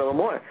woman a little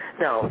more.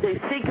 No, the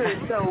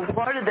seeker, so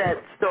part of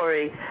that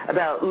story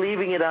about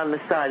leaving it on the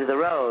side of the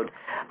road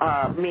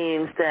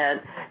means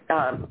that,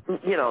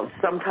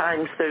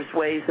 sometimes there's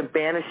ways of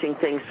banishing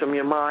things from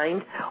your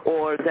mind,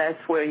 or that's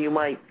where you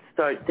might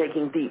start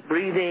taking deep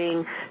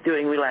breathing,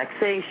 doing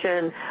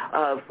relaxation,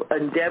 of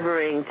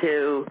endeavoring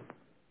to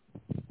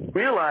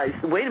realize,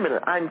 wait a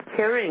minute, I'm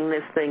carrying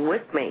this thing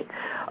with me.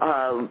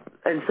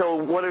 And so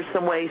what are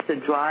some ways to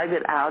drive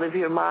it out of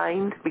your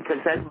mind? Because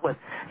that's what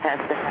has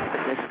to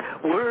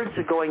happen. Words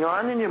are going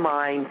on in your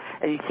mind,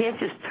 and you can't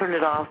just turn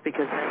it off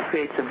because that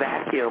creates a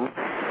vacuum,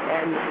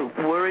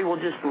 and worry will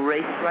just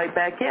race right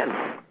back in.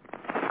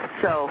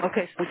 So,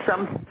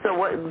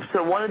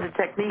 one of the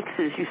techniques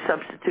is you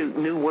substitute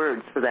new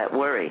words for that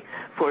worry.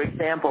 For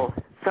example,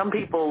 some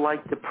people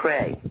like to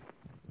pray.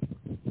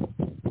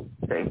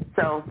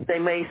 So they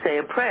may say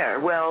a prayer.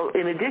 Well,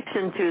 in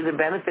addition to the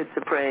benefits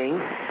of praying,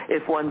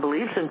 if one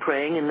believes in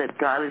praying and that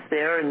God is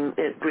there and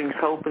it brings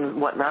hope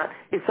and whatnot,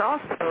 it's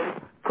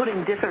also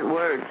putting different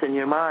words in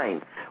your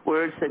mind,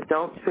 words that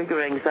don't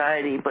trigger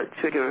anxiety but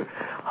trigger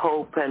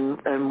hope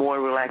and more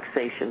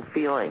relaxation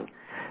feeling.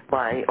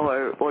 by,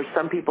 or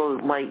some people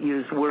might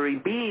use worry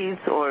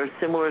beads, or a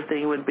similar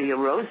thing would be a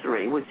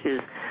rosary, which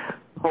is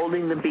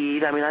holding the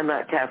bead. I mean, I'm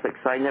not Catholic,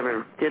 so I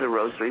never did a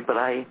rosary, but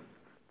I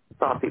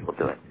saw people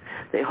do it.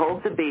 They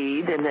hold the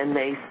bead, and then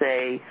they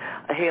say,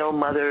 Hail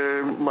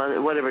Mother,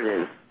 whatever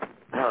it is,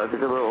 however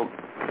the little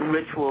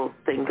ritual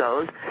thing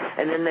goes,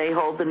 and then they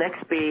hold the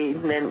next bead,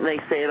 and then they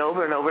say it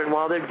over and over, and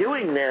while they're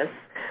doing this,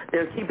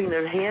 they're keeping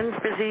their hands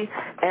busy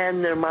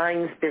and their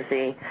minds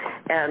busy,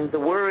 and the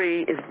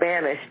worry is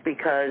banished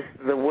because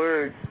the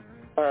words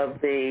of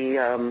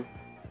the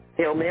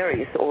Hail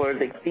Marys, or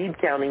the bead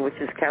counting, which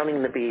is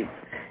counting the beads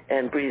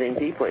and breathing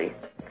deeply.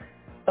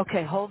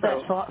 Okay, hold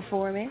that thought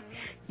for me.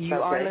 You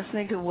Okay. are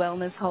listening to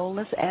Wellness,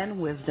 Wholeness, and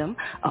Wisdom.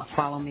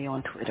 Follow me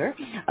on Twitter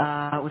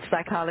with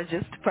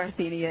psychologist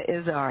Parthenia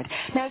Izzard.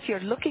 Now, if you're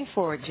looking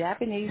for a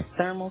Japanese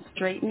thermal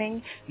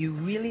straightening, you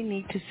really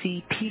need to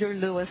see Peter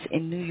Lewis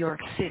in New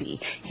York City.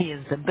 He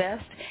is the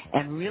best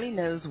and really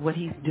knows what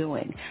he's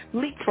doing.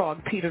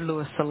 Leapfrog Peter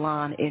Lewis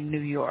Salon in New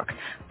York.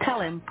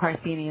 Tell him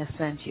Parthenia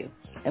sent you.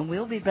 And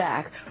we'll be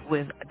back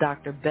with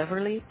Dr.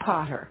 Beverly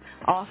Potter,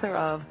 author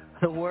of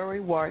The Worry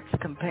Wart's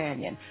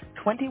Companion,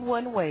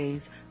 21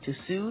 Ways to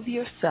Soothe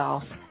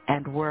Yourself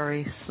and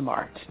Worry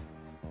Smart.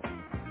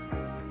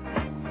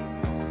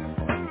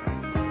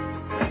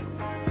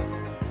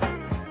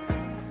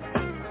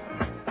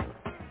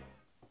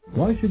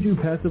 Why should you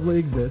passively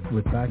exist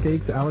with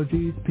backaches,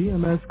 allergies,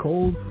 PMS,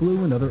 colds,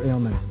 flu, and other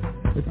ailments?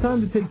 It's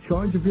time to take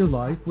charge of your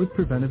life with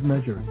preventive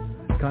measures.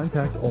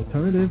 Contact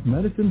Alternative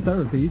Medicine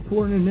Therapies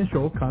for an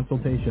initial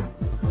consultation.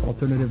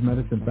 Alternative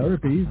Medicine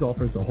Therapies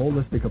offers a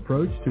holistic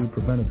approach to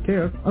preventive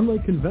care,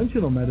 unlike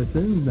conventional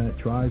medicine that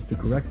tries to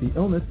correct the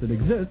illness that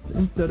exists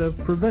instead of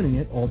preventing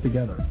it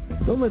altogether.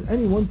 Don't let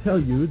anyone tell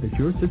you that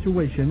your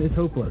situation is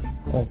hopeless.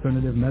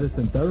 Alternative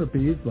medicine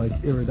therapies like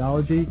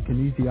iridology,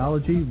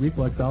 kinesiology,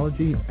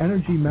 reflexology,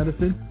 energy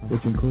medicine,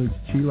 which includes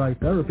chi light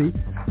therapy,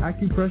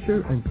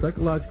 acupressure, and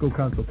psychological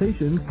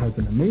consultations, has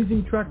an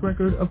amazing track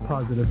record of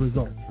positive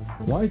results.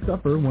 Why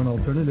suffer when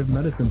Alternative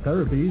Medicine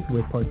Therapies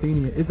with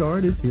Parthenia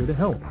Izzard is here to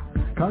help?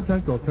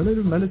 Contact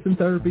Alternative Medicine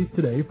Therapies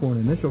today for an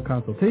initial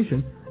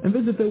consultation and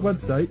visit their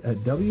website at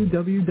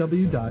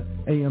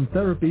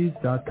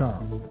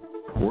www.amtherapies.com.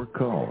 Or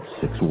call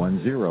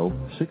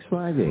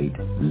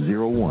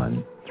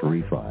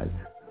 610-658-0135.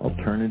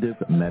 Alternative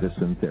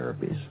Medicine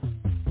Therapies.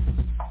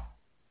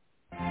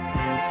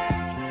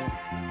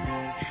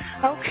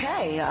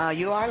 Okay,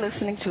 you are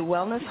listening to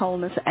Wellness,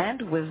 Wholeness,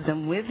 and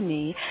Wisdom with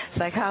me,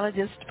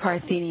 psychologist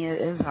Parthenia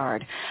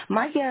Izzard.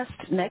 My guest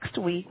next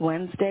week,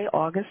 Wednesday,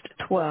 August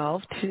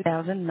 12,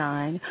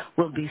 2009,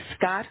 will be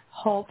Scott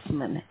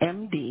Holtzman,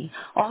 MD,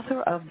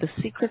 author of The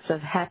Secrets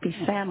of Happy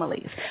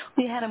Families.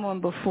 We had him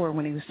on before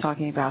when he was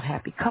talking about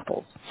happy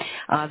couples.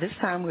 This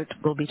time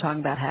we'll be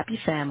talking about happy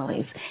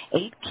families,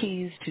 8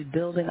 keys to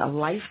building a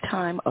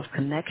lifetime of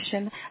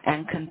connection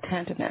and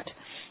contentment.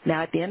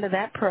 Now, at the end of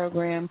that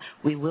program,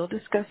 we will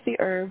discuss the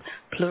herb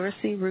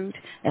pleurisy root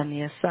and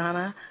the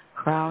asana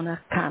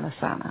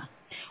Kraunakanasana.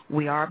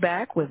 We are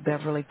back with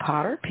Beverly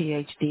Potter,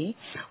 Ph.D.,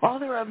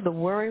 author of The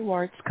Worry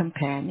Wart's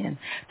Companion,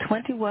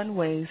 21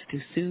 Ways to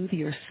Soothe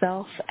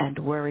Yourself and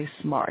Worry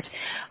Smart.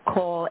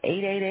 Call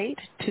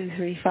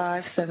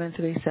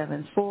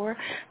 888-235-7374.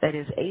 That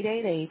is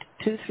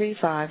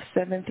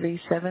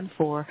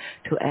 888-235-7374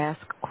 to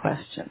ask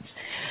questions.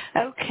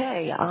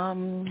 Okay,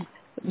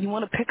 you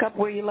want to pick up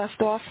where you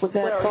left off with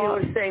that thought?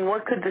 Well, you were saying,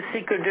 what could the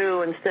seeker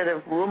do instead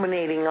of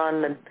ruminating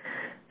on the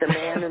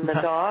man and the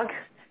dog?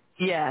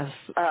 Yes.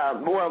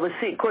 Well, of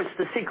course,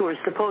 the seeker was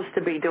supposed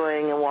to be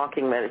doing a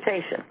walking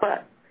meditation,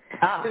 but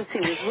since he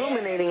was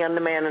ruminating on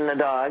the man and the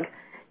dog,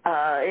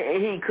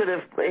 he could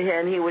have,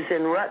 and he was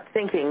in rut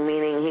thinking,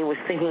 meaning he was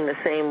thinking the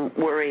same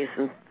worries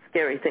and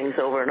scary things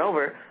over and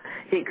over,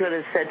 he could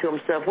have said to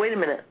himself, wait a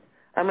minute,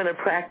 I'm going to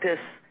practice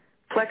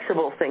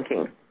flexible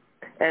thinking.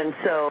 And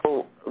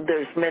so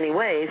there's many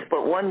ways,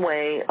 but one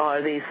way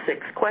are these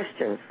 6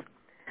 questions.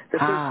 The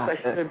first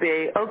question would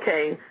be,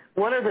 okay,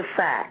 what are the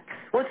facts?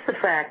 What's the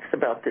facts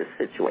about this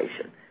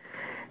situation?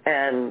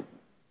 And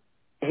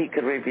he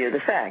could review the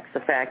facts.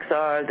 The facts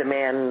are the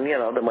man,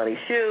 the muddy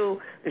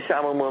shoe, the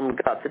shaman woman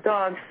got the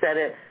dog, said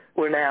it.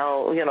 We're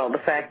now,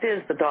 the fact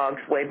is the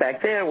dog's way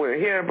back there, we're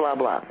here, blah,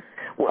 blah.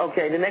 Well,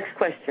 okay, the next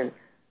question,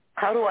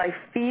 how do I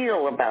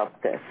feel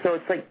about this? So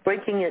it's like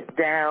breaking it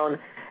down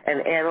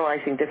and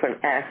analyzing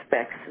different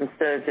aspects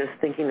instead of just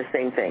thinking the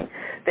same thing.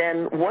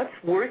 Then what's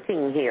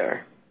working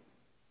here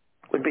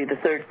would be the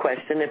third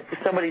question. If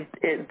somebody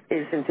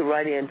is into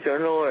writing a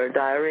journal or a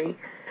diary,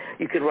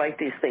 you could write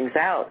these things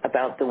out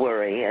about the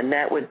worry, and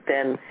that would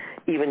then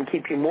even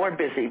keep you more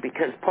busy,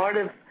 because part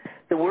of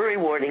the worry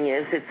warding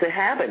is it's a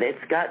habit. It's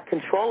got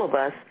control of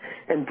us,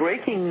 and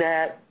breaking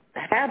that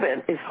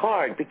habit is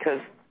hard because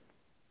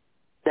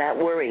that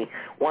worry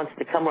wants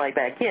to come right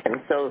back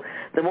in. So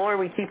the more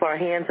we keep our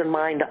hands and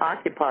mind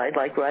occupied,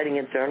 like writing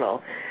a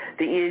journal,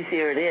 the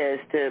easier it is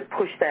to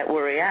push that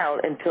worry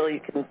out until you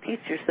can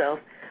teach yourself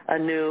a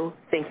new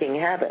thinking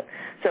habit.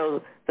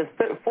 So the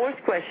fourth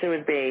question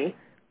would be,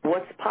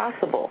 what's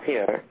possible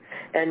here,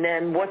 and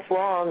then what's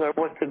wrong or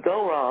what could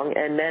go wrong,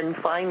 and then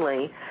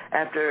finally,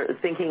 after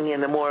thinking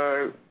in a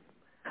more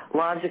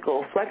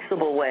logical,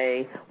 flexible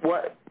way,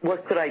 what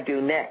could I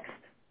do next,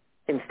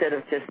 instead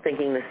of just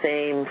thinking the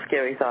same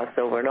scary thoughts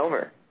over and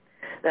over.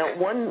 Now,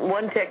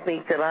 one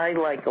technique that I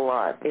like a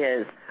lot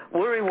is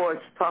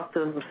worrywarts talk to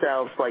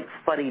themselves like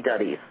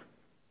fuddy-duddies.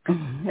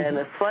 Mm-hmm. And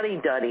a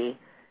fuddy-duddy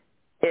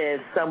is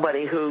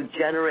somebody who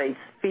generates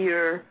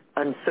fear,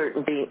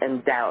 uncertainty,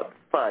 and doubt.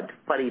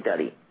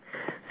 Fuddy-duddy.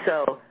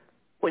 So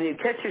when you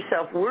catch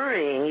yourself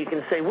worrying, you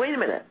can say, wait a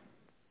minute,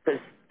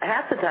 because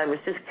half the time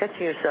it's just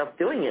catching yourself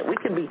doing it. We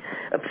can be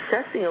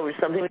obsessing over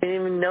something we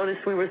didn't even notice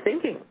we were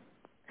thinking.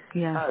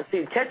 Yeah. So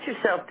you catch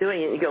yourself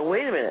doing it, and you go,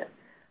 wait a minute,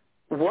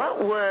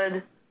 what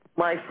would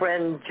my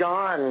friend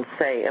John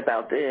say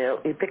about this?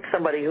 You pick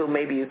somebody who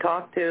maybe you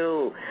talk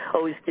to, who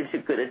always gives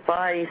you good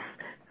advice,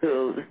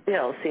 who,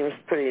 seems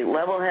pretty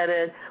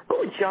level-headed. What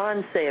would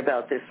John say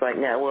about this right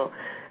now? Well,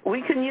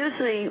 we can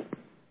usually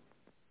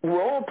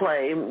role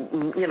play,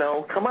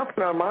 come up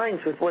in our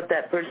minds with what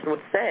that person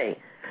would say,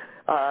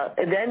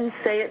 and then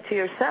say it to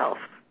yourself.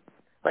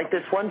 Like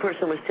this one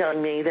person was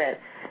telling me that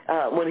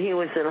when he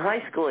was in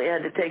high school, he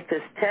had to take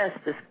this test,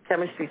 this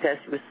chemistry test.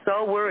 He was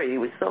so worried. He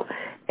was so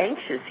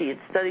anxious. He had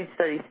studied,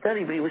 but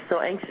he was so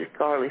anxious he could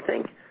hardly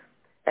think.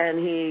 And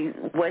he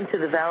went to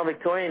the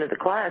valedictorian of the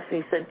class,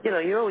 and he said,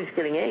 you're always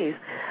getting A's.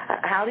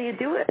 How do you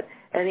do it?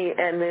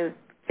 And the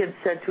kid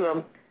said to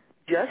him,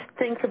 just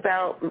think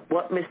about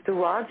what Mr.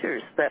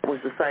 Rogers, that was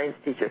the science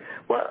teacher,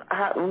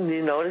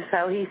 you notice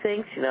how he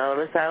thinks,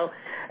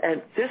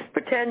 and just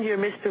pretend you're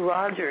Mr.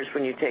 Rogers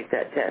when you take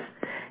that test.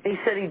 And he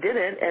said he did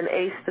it and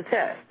aced the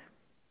test.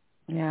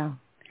 Yeah.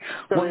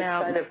 So well, it's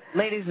now, kind of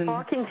ladies and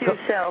talking to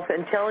yourself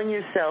and telling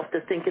yourself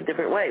to think a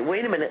different way.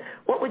 Wait a minute,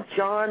 what would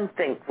John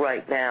think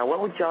right now?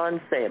 What would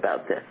John say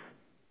about this?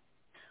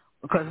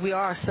 Because we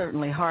are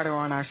certainly harder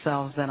on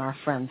ourselves than our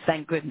friends,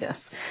 thank goodness.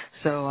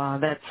 So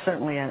that's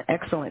certainly an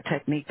excellent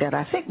technique that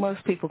I think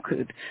most people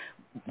could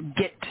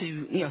get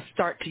to,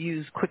 start to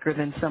use quicker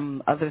than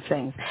some other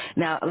things.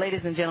 Now,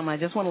 ladies and gentlemen, I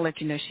just want to let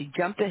you know she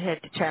jumped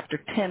ahead to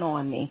chapter 10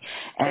 on me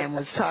and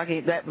was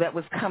talking, that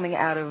was coming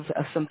out of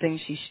some things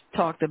she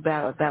talked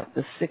about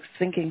the 6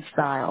 thinking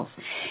styles.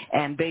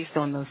 And based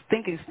on those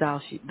thinking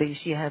styles,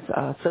 she has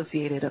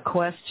associated a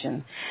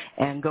question,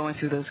 and going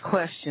through those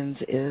questions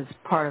is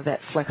part of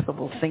that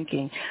flexible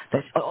thinking.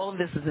 That all of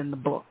this is in the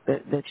book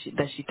that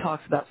she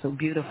talks about so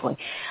beautifully.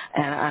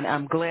 And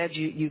I'm glad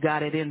you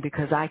got it in,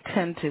 because I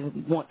tend to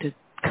want to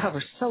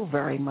cover so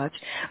very much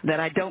that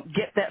I don't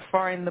get that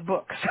far in the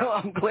book. So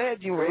I'm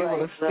glad you were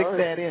able to stick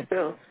that in.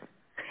 True.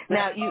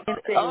 Now, you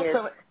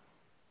also...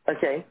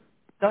 Okay.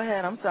 Go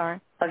ahead. I'm sorry.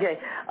 Okay.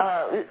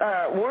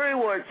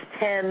 Worrywarts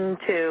tend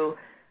to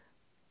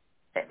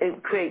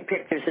create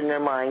pictures in their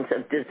minds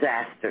of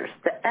disasters,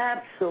 the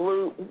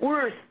absolute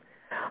worst.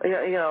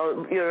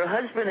 Your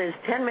husband is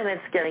 10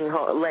 minutes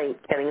late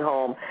getting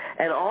home,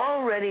 and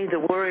already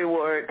the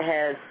worrywart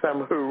has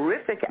some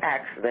horrific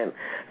accident,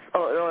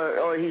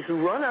 or he's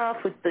run off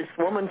with this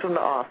woman from the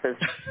office,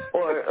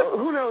 or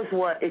who knows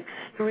what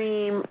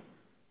extreme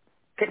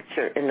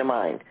picture in the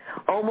mind.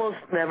 Almost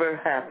never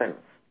happens.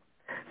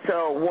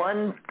 So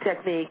one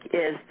technique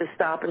is to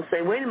stop and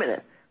say, wait a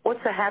minute, what's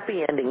a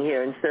happy ending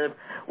here instead of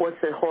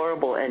what's a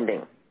horrible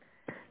ending?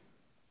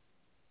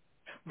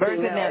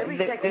 Every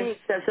technique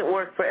doesn't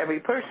work for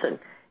every person.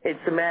 It's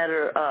a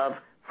matter of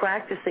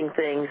practicing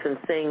things and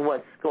seeing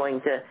what's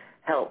going to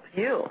help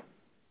you.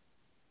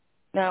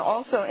 Now,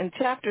 also in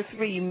Chapter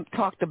 3, you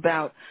talked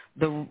about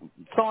the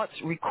thoughts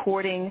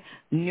recording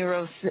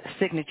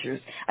neurosignatures.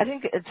 I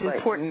think it's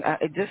important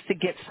just to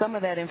get some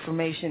of that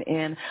information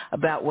in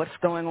about what's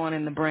going on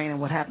in the brain and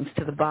what happens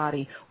to the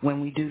body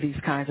when we do these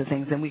kinds of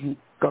things, and we can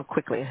go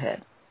quickly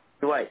ahead.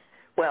 Right.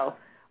 Well,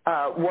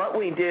 what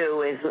we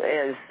do is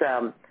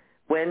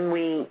when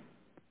we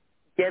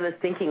get a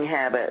thinking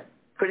habit,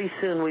 pretty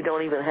soon we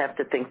don't even have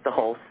to think the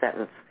whole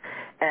sentence.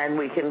 And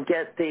we can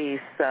get these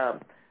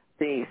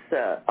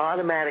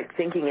automatic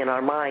thinking in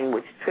our mind,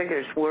 which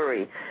triggers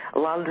worry. A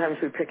lot of times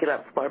we pick it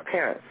up from our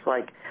parents.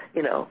 Like,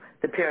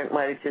 the parent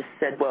might have just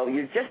said, well,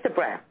 you're just a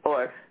brat,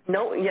 or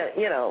nobody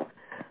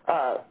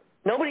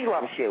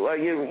loves you, or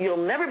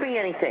you'll never be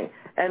anything.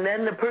 And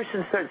then the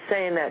person starts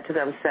saying that to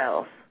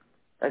themselves.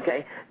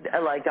 Okay,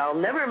 like, I'll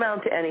never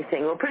amount to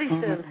anything. Well, pretty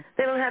soon,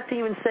 they don't have to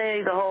even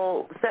say the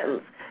whole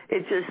sentence.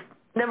 It just,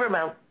 never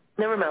amount,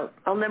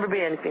 I'll never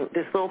be anything.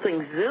 This little thing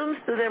zooms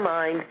through their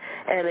mind,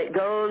 and it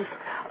goes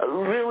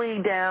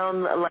really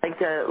down like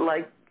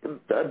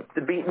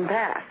the beaten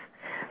path.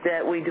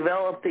 That we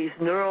develop these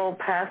neural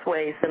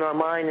pathways in our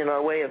mind and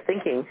our way of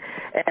thinking,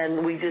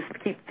 and we just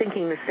keep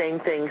thinking the same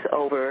things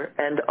over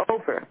and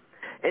over.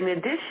 In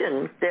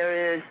addition,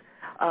 there is...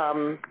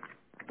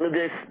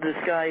 This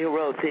guy who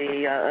wrote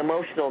the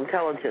Emotional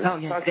Intelligence. Oh,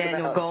 yes,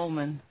 Daniel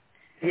Goleman.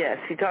 Yes,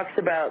 he talks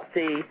about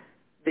the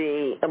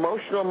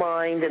emotional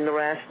mind and the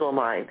rational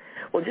mind.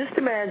 Well, just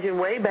imagine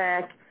way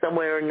back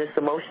somewhere in this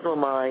emotional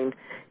mind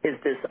is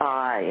this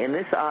I, and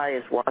this I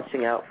is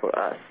watching out for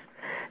us.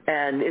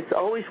 And it's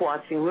always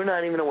watching. We're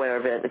not even aware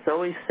of it. It's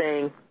always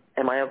saying,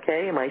 am I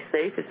okay? Am I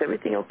safe? Is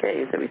everything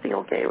okay? Is everything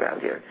okay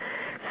around here?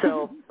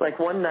 So, like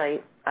one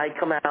night, I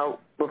come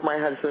out with my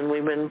husband.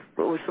 We've been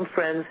with some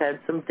friends, had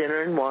some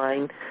dinner and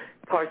wine,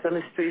 parked on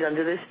the street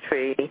under this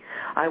tree.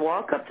 I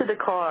walk up to the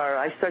car.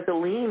 I start to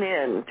lean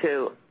in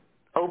to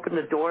open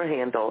the door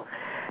handle.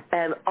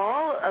 And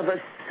all of a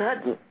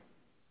sudden,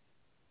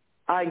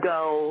 I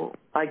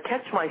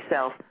catch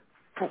myself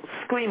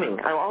screaming.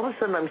 All of a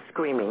sudden, I'm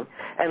screaming.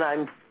 And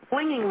I'm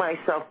flinging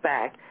myself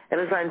back.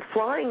 And as I'm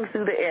flying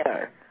through the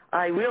air,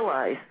 I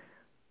realize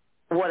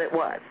what it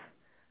was.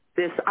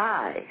 This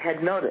eye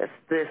had noticed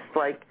this,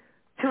 like,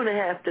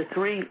 2.5 to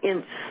 3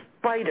 inch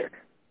spider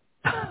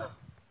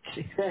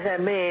that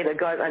had made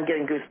I'm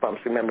getting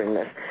goosebumps remembering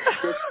this.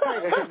 This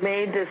spider had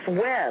made this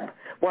web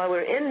while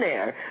we're in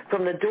there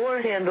from the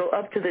door handle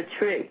up to the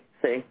tree,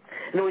 see?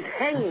 And it was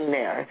hanging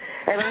there.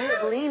 And I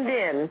had leaned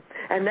in,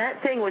 and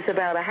that thing was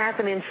about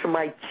 1/2 inch from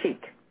my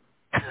cheek.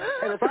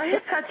 And if I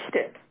had touched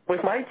it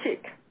with my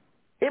cheek,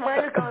 it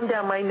might have gone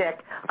down my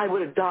neck. I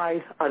would have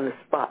died on the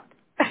spot.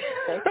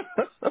 Okay?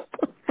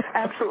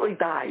 Absolutely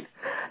died.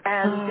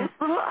 And this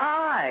little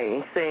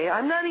eye, see,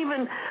 I'm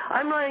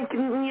like,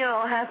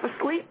 half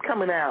asleep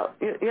coming out,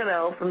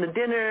 from the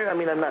dinner. I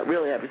mean, I'm not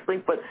really half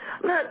asleep, but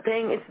I'm not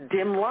paying, it's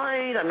dim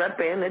light. I'm not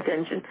paying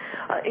attention.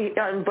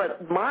 But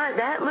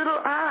that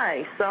little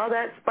eye saw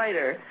that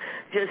spider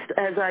just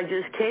as I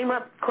just came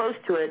up close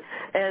to it,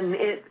 and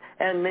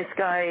this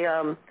guy,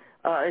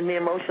 in the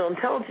emotional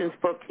intelligence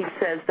book, he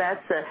says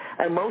that's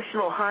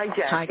emotional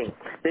hijacking.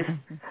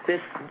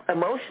 This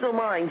emotional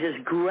mind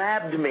just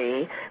grabbed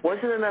me.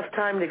 Wasn't enough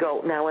time to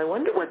go, now I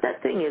wonder what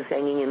that thing is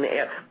hanging in the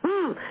air.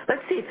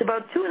 Let's see, it's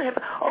about 2.5.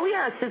 Oh,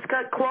 yes, it's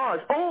got claws.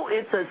 Oh,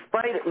 it's a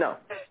spider. No,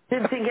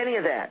 didn't think any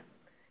of that.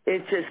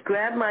 It just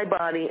grabbed my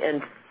body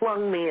and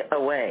flung me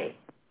away.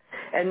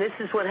 And this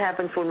is what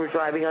happens when we're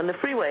driving on the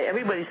freeway.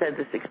 Everybody's had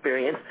this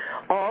experience.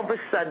 All of a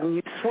sudden,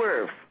 you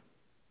swerve.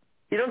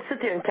 You don't sit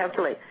there and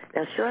calculate,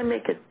 now, should I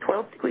make a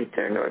 12-degree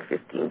turn or a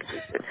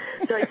 15-degree turn?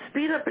 Should I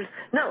speed up?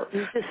 No,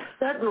 you just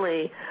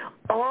suddenly,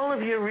 all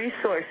of your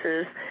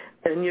resources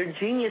and your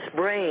genius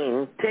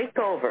brain take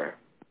over,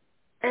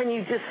 and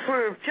you just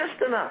swerve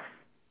just enough,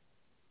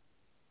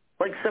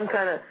 like some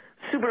kind of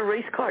super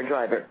race car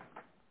driver.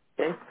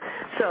 Okay?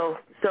 So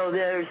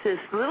there's this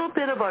little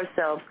bit of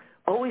ourselves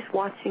always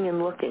watching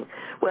and looking.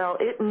 Well,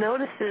 it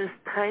notices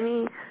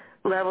tiny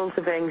levels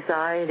of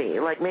anxiety,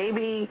 like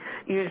maybe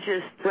you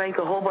just drank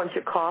a whole bunch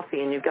of coffee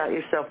and you got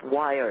yourself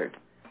wired.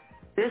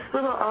 This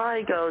little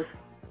eye goes,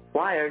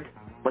 wired,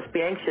 must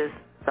be anxious,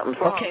 something's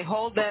wrong. Okay,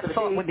 hold that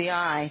thought with the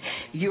eye.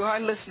 You are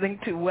listening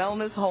to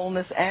Wellness,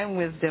 Wholeness, and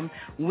Wisdom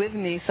with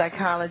me,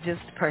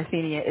 Psychologist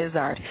Parthenia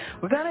Izzard.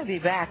 We're going to be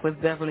back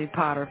with Beverly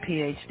Potter,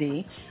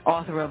 Ph.D.,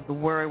 author of The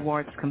Worry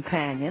Ward's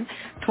Companion,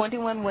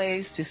 21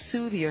 Ways to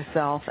Soothe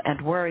Yourself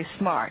and Worry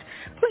Smart.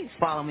 Please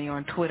follow me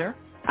on Twitter.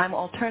 I'm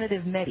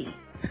Alternative Medi.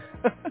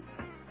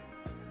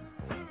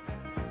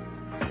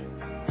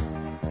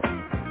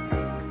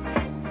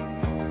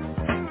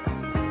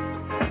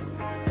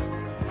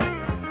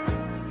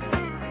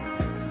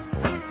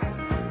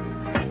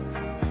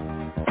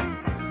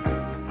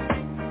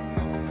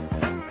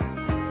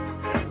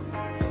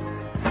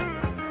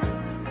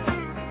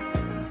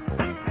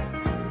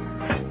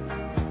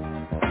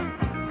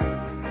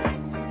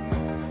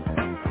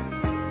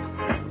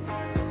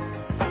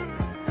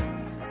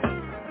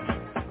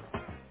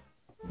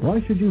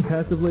 Why should you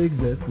passively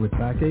exist with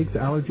backaches,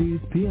 allergies,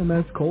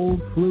 PMS,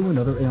 colds, flu, and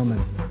other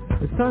ailments?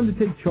 It's time to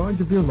take charge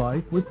of your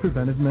life with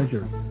preventive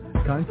measures.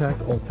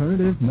 Contact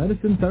Alternative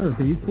Medicine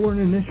Therapies for an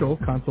initial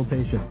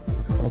consultation.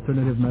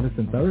 Alternative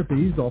Medicine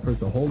Therapies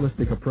offers a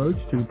holistic approach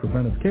to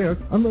preventive care,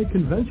 unlike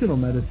conventional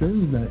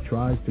medicine that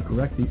tries to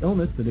correct the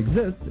illness that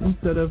exists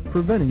instead of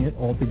preventing it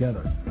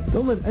altogether.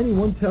 Don't let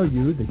anyone tell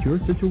you that your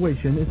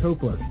situation is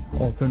hopeless.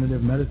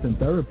 Alternative medicine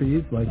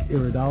therapies like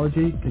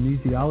iridology,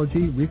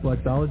 kinesiology,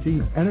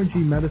 reflexology, energy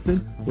medicine,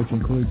 which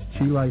includes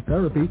chi light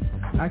therapy,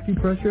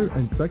 acupressure,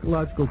 and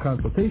psychological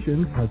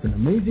consultations, has an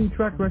amazing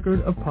track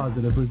record of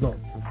positive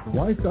results.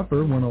 Why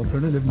suffer when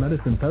Alternative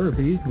Medicine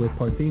Therapies with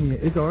Parthenia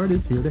Izzard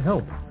is here to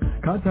help?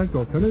 Contact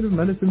Alternative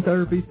Medicine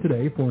Therapies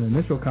today for an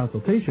initial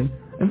consultation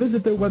and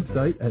visit their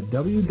website at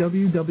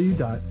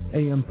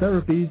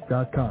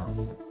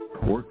www.amtherapies.com.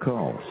 Or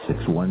call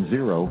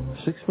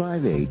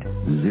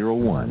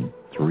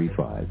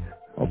 610-658-0135.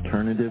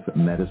 Alternative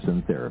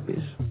Medicine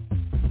Therapies.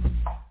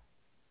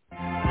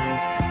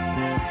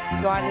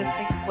 You are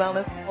listening to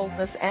Wellness,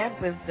 Wholeness, and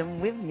Wisdom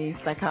with me,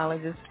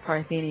 Psychologist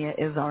Parthenia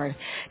Izzard.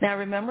 Now,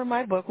 remember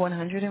my book,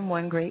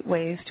 101 Great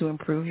Ways to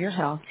Improve Your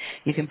Health.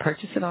 You can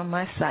purchase it on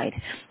my site.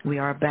 We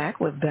are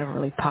back with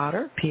Beverly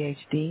Potter,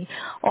 Ph.D.,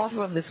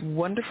 author of this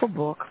wonderful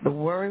book, The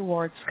Worry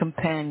Ward's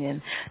Companion,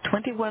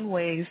 21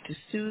 Ways to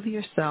Soothe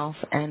Yourself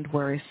and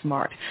Worry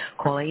Smart.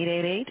 Call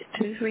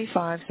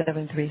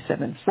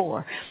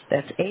 888-235-7374.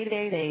 That's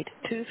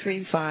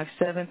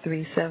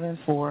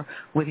 888-235-7374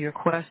 with your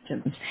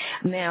questions.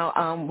 Now,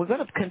 Now, we're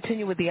going to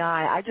continue with the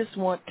I just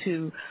want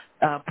to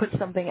put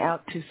something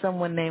out to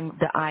someone named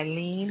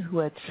Eileen who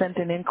had sent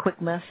an in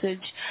quick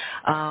message.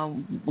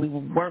 We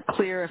weren't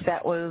clear if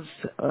that was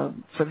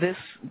for this.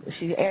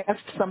 She asked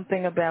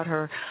something about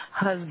her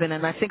husband,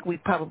 and I think we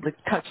probably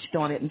touched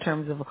on it in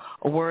terms of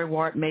a worry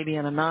wart maybe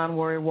and a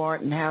non-worry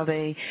wart and how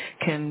they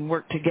can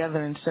work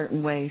together in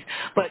certain ways.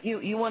 But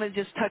you want to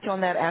just touch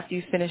on that after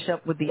you finish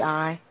up with the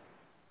I?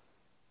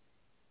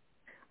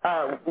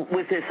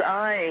 With this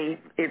I,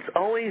 it's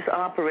always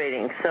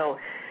operating. So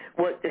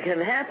what can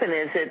happen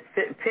is it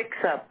picks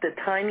up the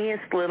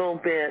tiniest little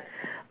bit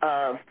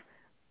of,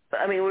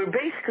 we're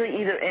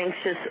basically either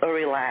anxious or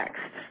relaxed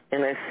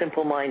in a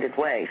simple-minded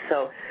way.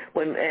 So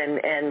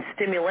and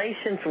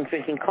stimulation from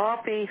drinking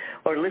coffee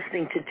or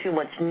listening to too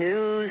much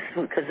news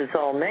because it's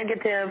all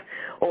negative,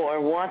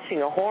 or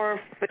watching a horror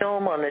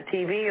film on the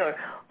TV,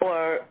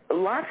 or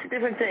lots of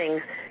different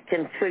things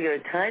can trigger a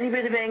tiny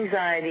bit of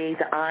anxiety.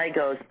 The I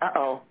goes,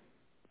 uh-oh,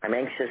 I'm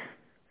anxious.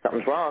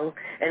 Something's wrong,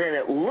 and then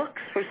it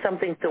looks for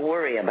something to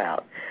worry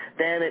about.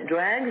 Then it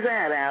drags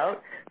that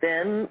out,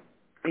 then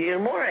you're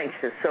more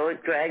anxious, so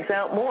it drags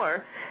out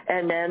more,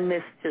 and then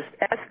this just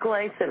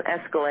escalates and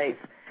escalates,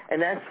 and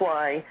that's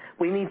why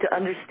we need to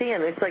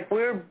understand. It's like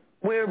we're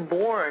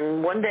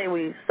born, one day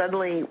we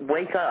suddenly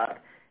wake up,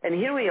 and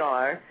here we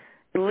are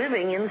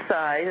living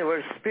inside, or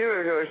a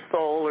spirit or a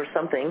soul or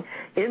something,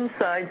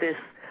 inside this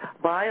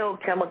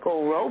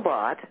biochemical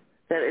robot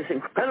that is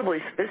incredibly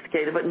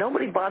sophisticated, but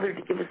nobody bothered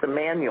to give us a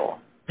manual.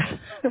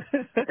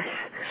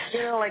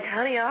 Like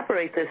how do you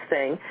operate this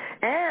thing?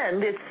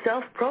 And it's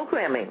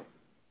self-programming.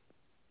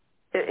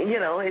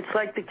 It's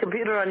like the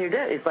computer on your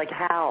desk. It's like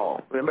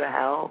HAL. Remember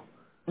HAL?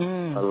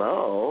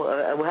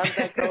 Hello? How does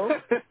that go?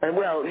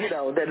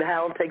 Then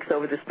HAL takes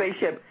over the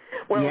spaceship.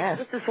 Well, yes.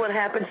 This is what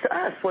happens to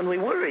us when we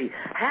worry.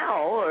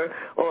 HAL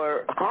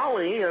or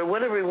Holly or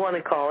whatever you want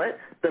to call it,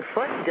 the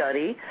fuddy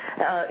duddy,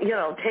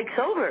 takes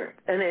over,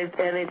 and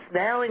it's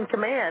now in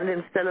command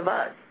instead of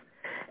us.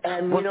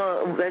 And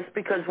that's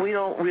because we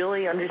don't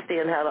really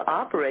understand how to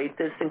operate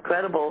this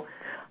incredible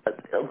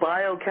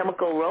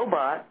biochemical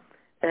robot.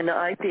 And the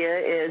idea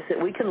is that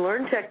we can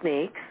learn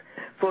techniques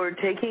for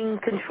taking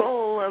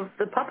control of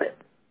the puppet.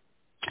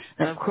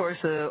 And, of course,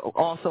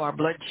 also our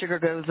blood sugar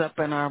goes up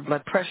and our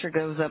blood pressure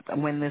goes up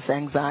when this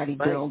anxiety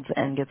builds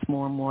and gets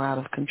more and more out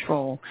of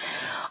control.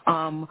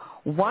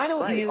 Why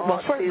don't you,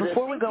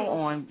 before we go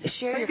on,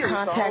 share your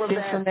contact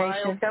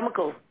information.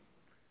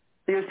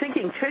 Your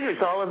thinking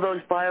triggers all of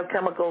those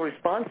biochemical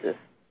responses.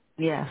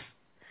 Yes.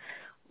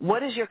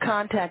 What is your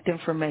contact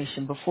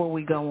information before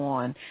we go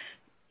on?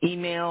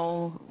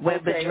 Email,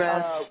 web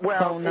address,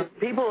 phone number?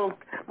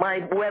 My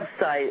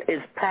website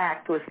is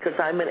packed with, because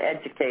I'm an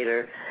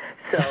educator,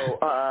 so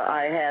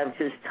I have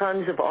just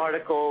tons of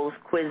articles,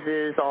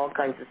 quizzes, all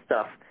kinds of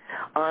stuff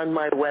on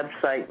my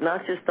website,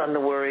 not just on the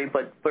worry,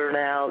 but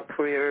burnout,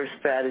 career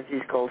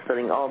strategies, goal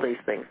setting, all these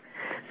things.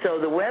 So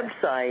the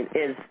website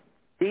is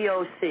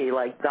DOC,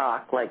 like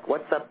Doc, like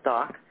what's up,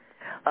 Doc?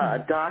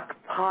 Doc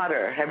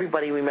Potter.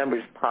 Everybody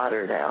remembers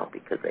Potter now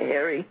because of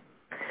Harry.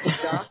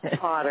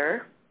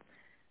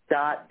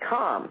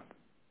 DocPotter.com.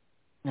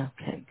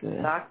 Okay, good.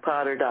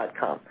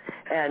 DocPotter.com.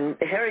 And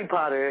Harry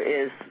Potter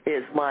is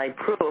my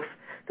proof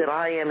that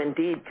I am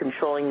indeed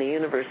controlling the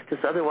universe,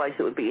 because otherwise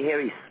it would be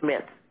Harry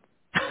Smith.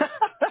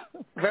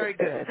 Very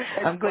good.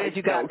 I'm glad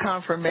you got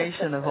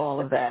confirmation of all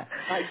of that.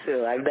 I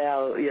do. I'm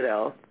now,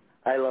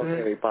 I love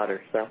Harry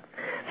Potter. So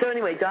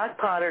anyway,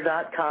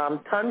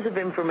 DocPotter.com, tons of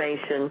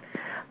information.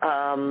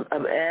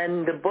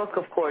 And the book,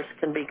 of course,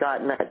 can be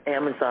gotten at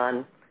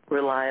Amazon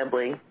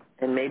reliably,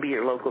 and maybe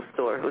your local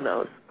store, who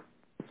knows.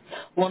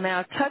 Well,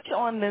 now touch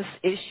on this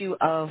issue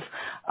of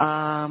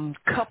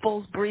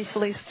couples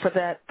briefly for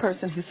that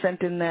person who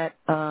sent in that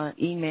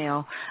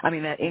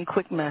that in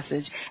quick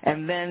message,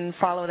 and then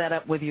follow that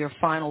up with your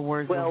final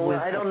words of wisdom. Well,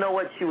 I don't know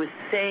what she was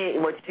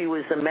saying, what she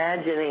was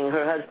imagining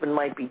her husband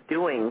might be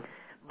doing,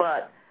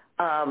 but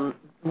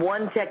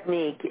one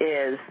technique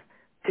is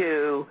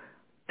to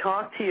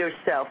talk to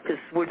yourself, because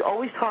we're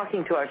always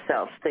talking to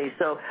ourselves.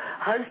 So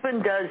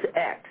husband does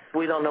X.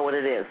 We don't know what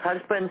it is.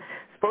 Husband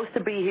supposed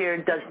to be here,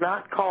 does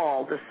not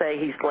call to say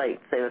he's late.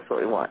 Say that's what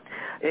we want.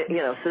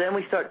 So then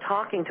we start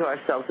talking to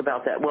ourselves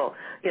about that. Well,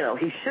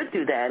 he should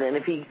do that, and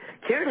if he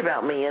cared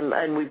about me,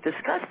 and we've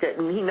discussed it,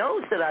 and he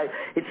knows that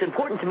it's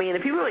important to me, and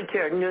if he really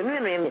cared,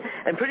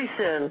 and pretty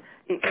soon,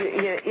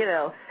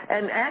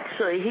 and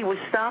actually he was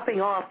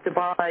stopping off to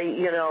buy,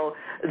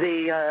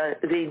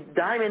 the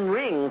diamond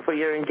ring for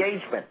your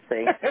engagement,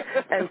 see?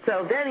 And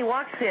so then he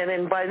walks in,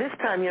 and by this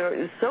time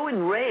you're so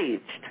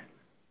enraged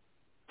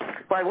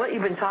by what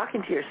you've been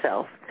talking to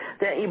yourself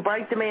that you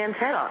bite the man's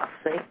head off,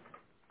 see?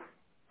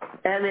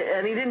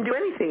 And he didn't do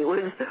anything. It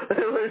was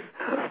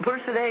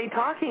person A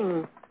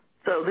talking,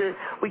 so that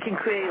we can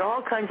create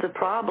all kinds of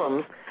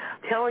problems,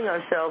 telling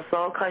ourselves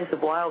all kinds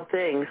of wild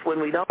things when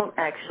we don't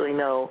actually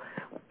know,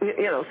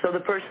 so the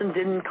person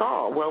didn't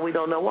call. Well, we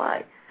don't know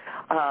why.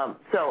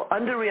 So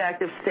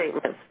underreactive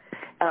statements.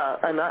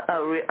 An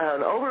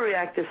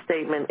overreactive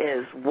statement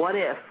is what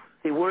if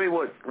See,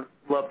 worrywart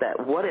love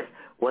that. What if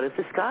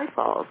the sky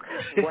falls?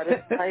 What if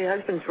my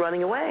husband's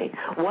running away?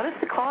 What if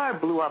the car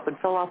blew up and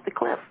fell off the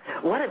cliff?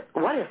 What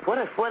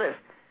if?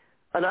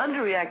 An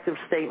underreactive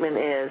statement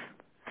is,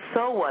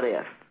 so what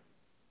if?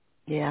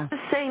 Yeah.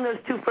 Just saying those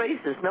two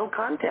phrases, no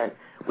content.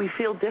 We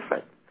feel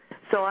different.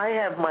 So I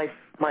have my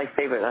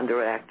favorite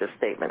underreactive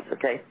statements,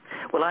 okay?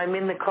 When I'm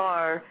in the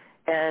car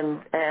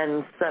and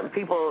some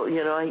people,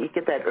 you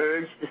get that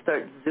urge to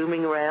start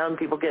zooming around,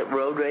 people get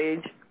road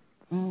rage.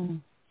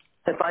 Mm.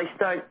 If I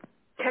start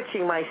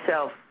catching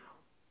myself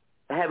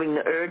having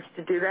the urge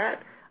to do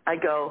that, I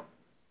go,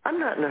 I'm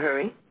not in a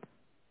hurry.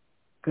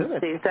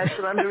 Good. See, that's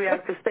an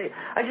underreactive state.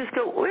 I just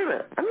go, wait a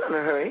minute, I'm not in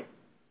a hurry.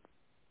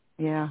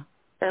 Yeah.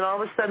 And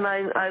all of a sudden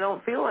I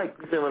don't feel like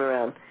zooming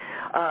around.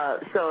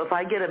 So if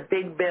I get a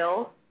big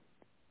bill,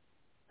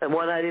 and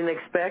one I didn't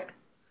expect,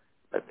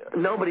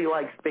 nobody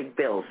likes big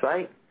bills,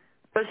 right?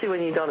 Especially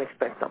when you don't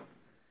expect them.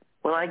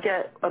 When I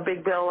get a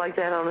big bill like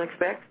that I don't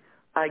expect,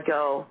 I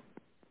go,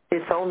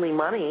 it's only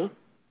money.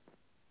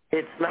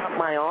 It's not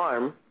my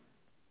arm.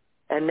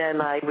 And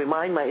then I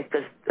remind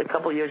because a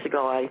couple of years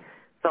ago I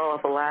fell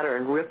off a ladder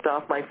and ripped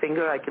off my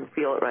finger. I can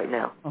feel it right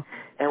now. Oh.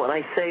 And when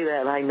I say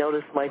that, I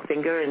notice my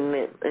finger, and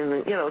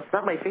it's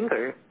not my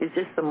finger. It's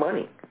just the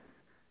money,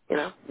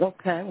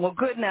 Okay. Well,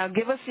 good. Now,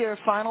 give us your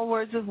final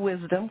words of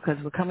wisdom,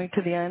 because we're coming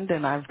to the end,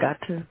 and I've got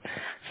to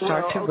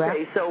start to wrap.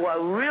 Okay, so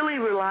a really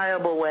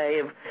reliable way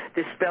of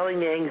dispelling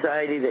the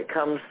anxiety that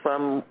comes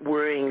from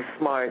worrying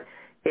smart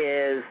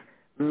is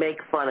make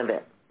fun of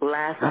it,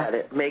 laugh at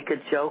it, make a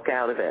joke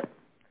out of it.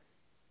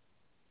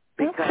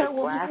 Because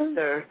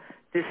laughter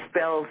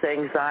dispels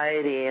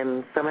anxiety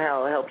and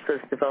somehow helps us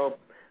develop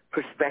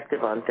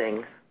perspective on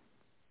things.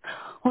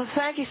 Well,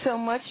 thank you so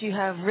much. You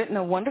have written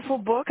a wonderful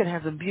book. It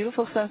has a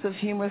beautiful sense of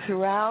humor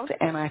throughout,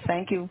 and I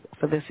thank you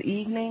for this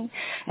evening,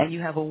 and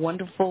you have a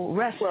wonderful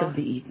rest of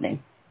the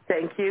evening.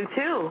 Thank you,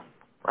 too.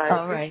 I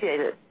appreciate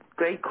it.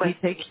 Great question.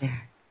 You take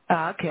care.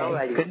 Okay.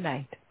 Alrighty. Good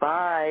night.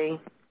 Bye.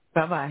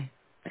 Bye-bye.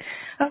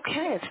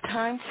 Okay, it's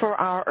time for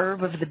our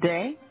herb of the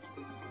day.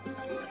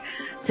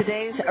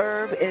 Today's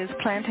herb is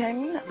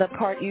plantain. The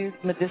part used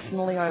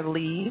medicinally are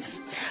leaves.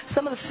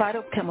 Some of the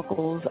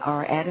phytochemicals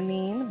are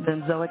adenine,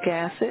 benzoic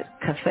acid,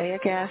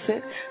 caffeic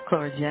acid,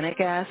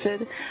 chlorogenic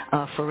acid,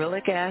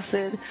 ferulic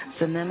acid,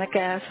 cinnamic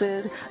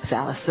acid,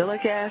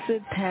 salicylic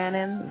acid,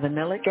 tannin,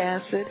 vanillic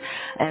acid,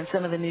 and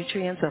some of the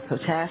nutrients are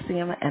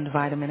potassium and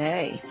vitamin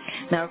A.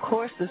 Now, of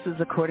course, this is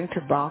according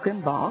to Balk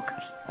and Balk,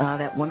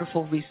 that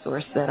wonderful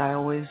resource that I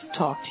always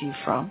talk to you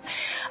from.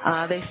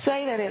 They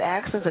say that it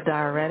acts as a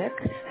diuretic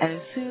and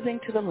is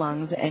soothing to the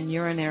lungs and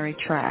urinary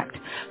tract.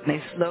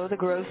 They slow the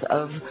growth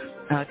of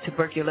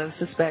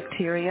tuberculosis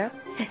bacteria,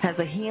 has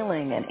a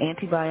healing and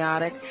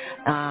antibiotic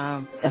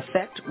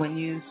effect when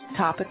used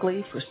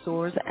topically for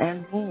sores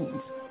and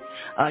wounds.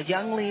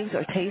 Young leaves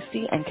are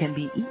tasty and can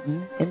be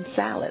eaten in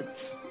salads.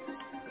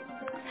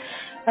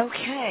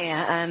 Okay,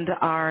 and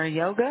our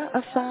yoga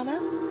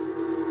asana.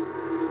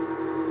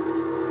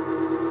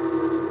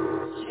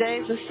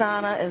 Today's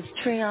asana is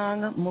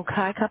Triang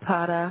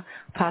Mukhaipapada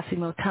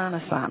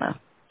Paschimottanasana.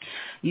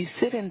 You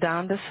sit in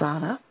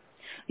Dandasana.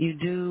 You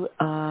do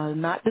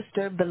not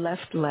disturb the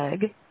left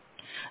leg.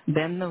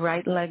 Bend the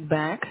right leg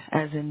back,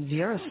 as in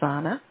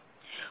Virasana.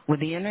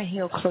 With the inner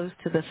heel close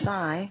to the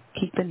thigh,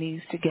 keep the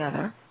knees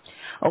together.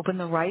 Open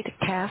the right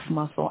calf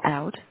muscle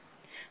out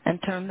and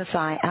turn the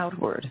thigh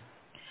outward.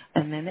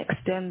 And then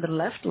extend the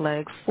left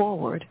leg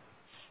forward.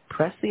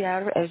 Press the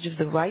outer edge of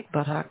the right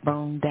buttock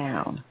bone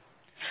down.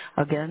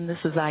 Again, this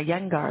is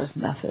Iyengar's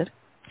method.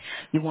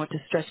 You want to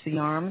stretch the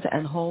arms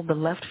and hold the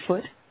left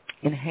foot.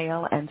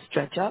 Inhale and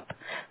stretch up,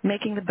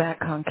 making the back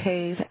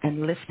concave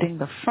and lifting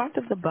the front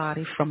of the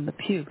body from the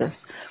pubis.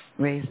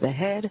 Raise the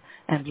head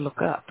and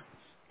look up.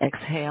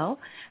 Exhale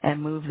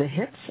and move the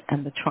hips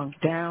and the trunk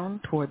down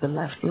toward the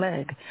left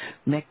leg.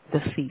 Make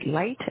the feet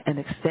light and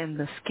extend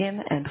the skin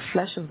and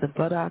flesh of the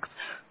buttocks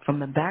from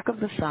the back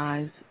of the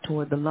thighs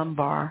toward the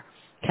lumbar.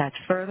 Catch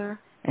further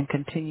and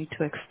continue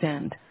to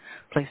extend.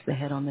 Place the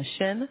head on the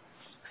shin.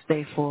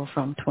 Stay full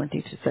from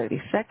 20 to 30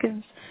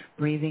 seconds,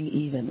 breathing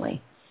evenly.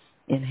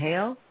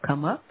 Inhale,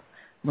 come up,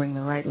 bring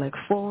the right leg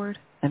forward,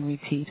 and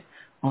repeat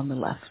on the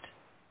left.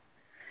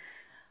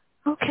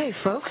 Okay,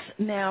 folks,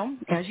 now,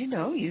 as you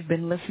know, you've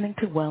been listening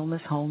to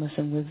Wellness, Wholeness,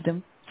 and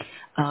Wisdom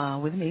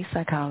with me,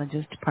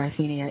 Psychologist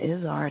Parthenia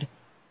Izzard,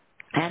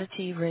 at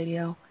Achieve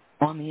Radio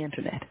on the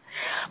Internet.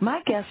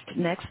 My guest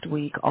next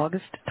week,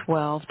 August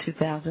 12,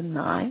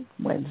 2009,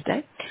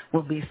 Wednesday,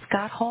 will be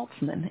Scott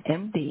Haltzman,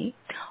 MD,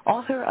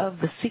 author of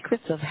The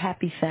Secrets of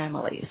Happy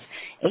Families,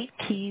 8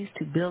 Keys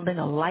to Building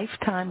a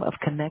Lifetime of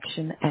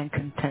Connection and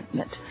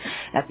Contentment.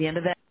 At the end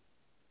of that,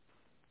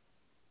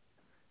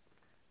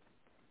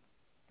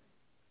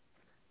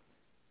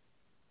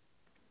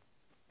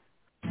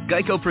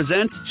 Geico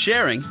presents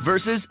sharing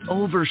versus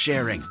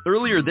oversharing.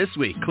 Earlier this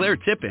week, Claire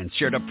Tippins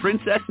shared a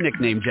princess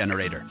nickname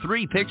generator,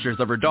 3 pictures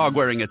of her dog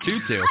wearing a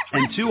tutu,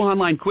 and 2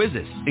 online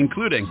quizzes,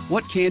 including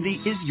what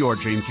candy is your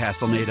dream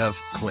castle made of?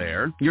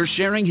 Claire, your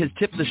sharing has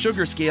tipped the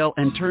sugar scale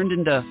and turned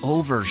into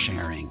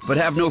oversharing. But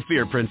have no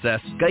fear, princess.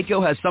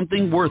 Geico has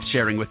something worth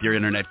sharing with your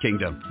internet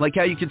kingdom, like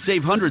how you could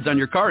save hundreds on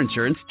your car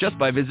insurance just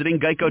by visiting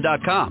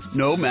geico.com.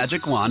 No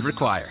magic wand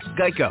required.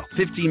 Geico,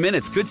 15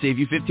 minutes could save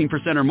you 15%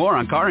 or more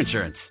on car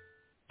insurance.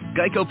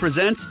 Geico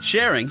presents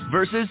sharing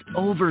versus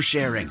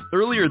oversharing.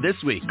 Earlier this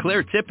week,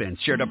 Claire Tippins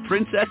shared a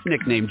princess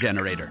nickname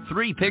generator,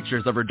 3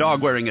 pictures of her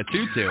dog wearing a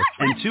tutu,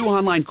 and 2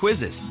 online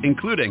quizzes,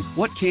 including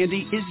what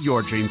candy is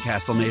your dream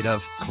castle made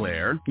of?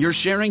 Claire, your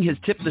sharing has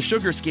tipped the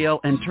sugar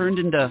scale and turned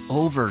into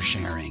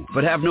oversharing.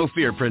 But have no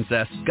fear,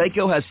 princess.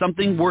 Geico has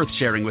something worth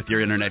sharing with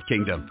your internet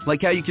kingdom,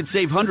 like how you could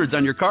save hundreds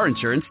on your car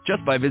insurance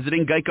just by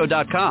visiting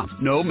geico.com.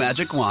 No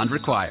magic wand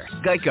required.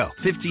 Geico,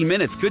 15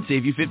 minutes could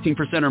save you 15%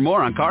 or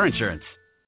more on car insurance.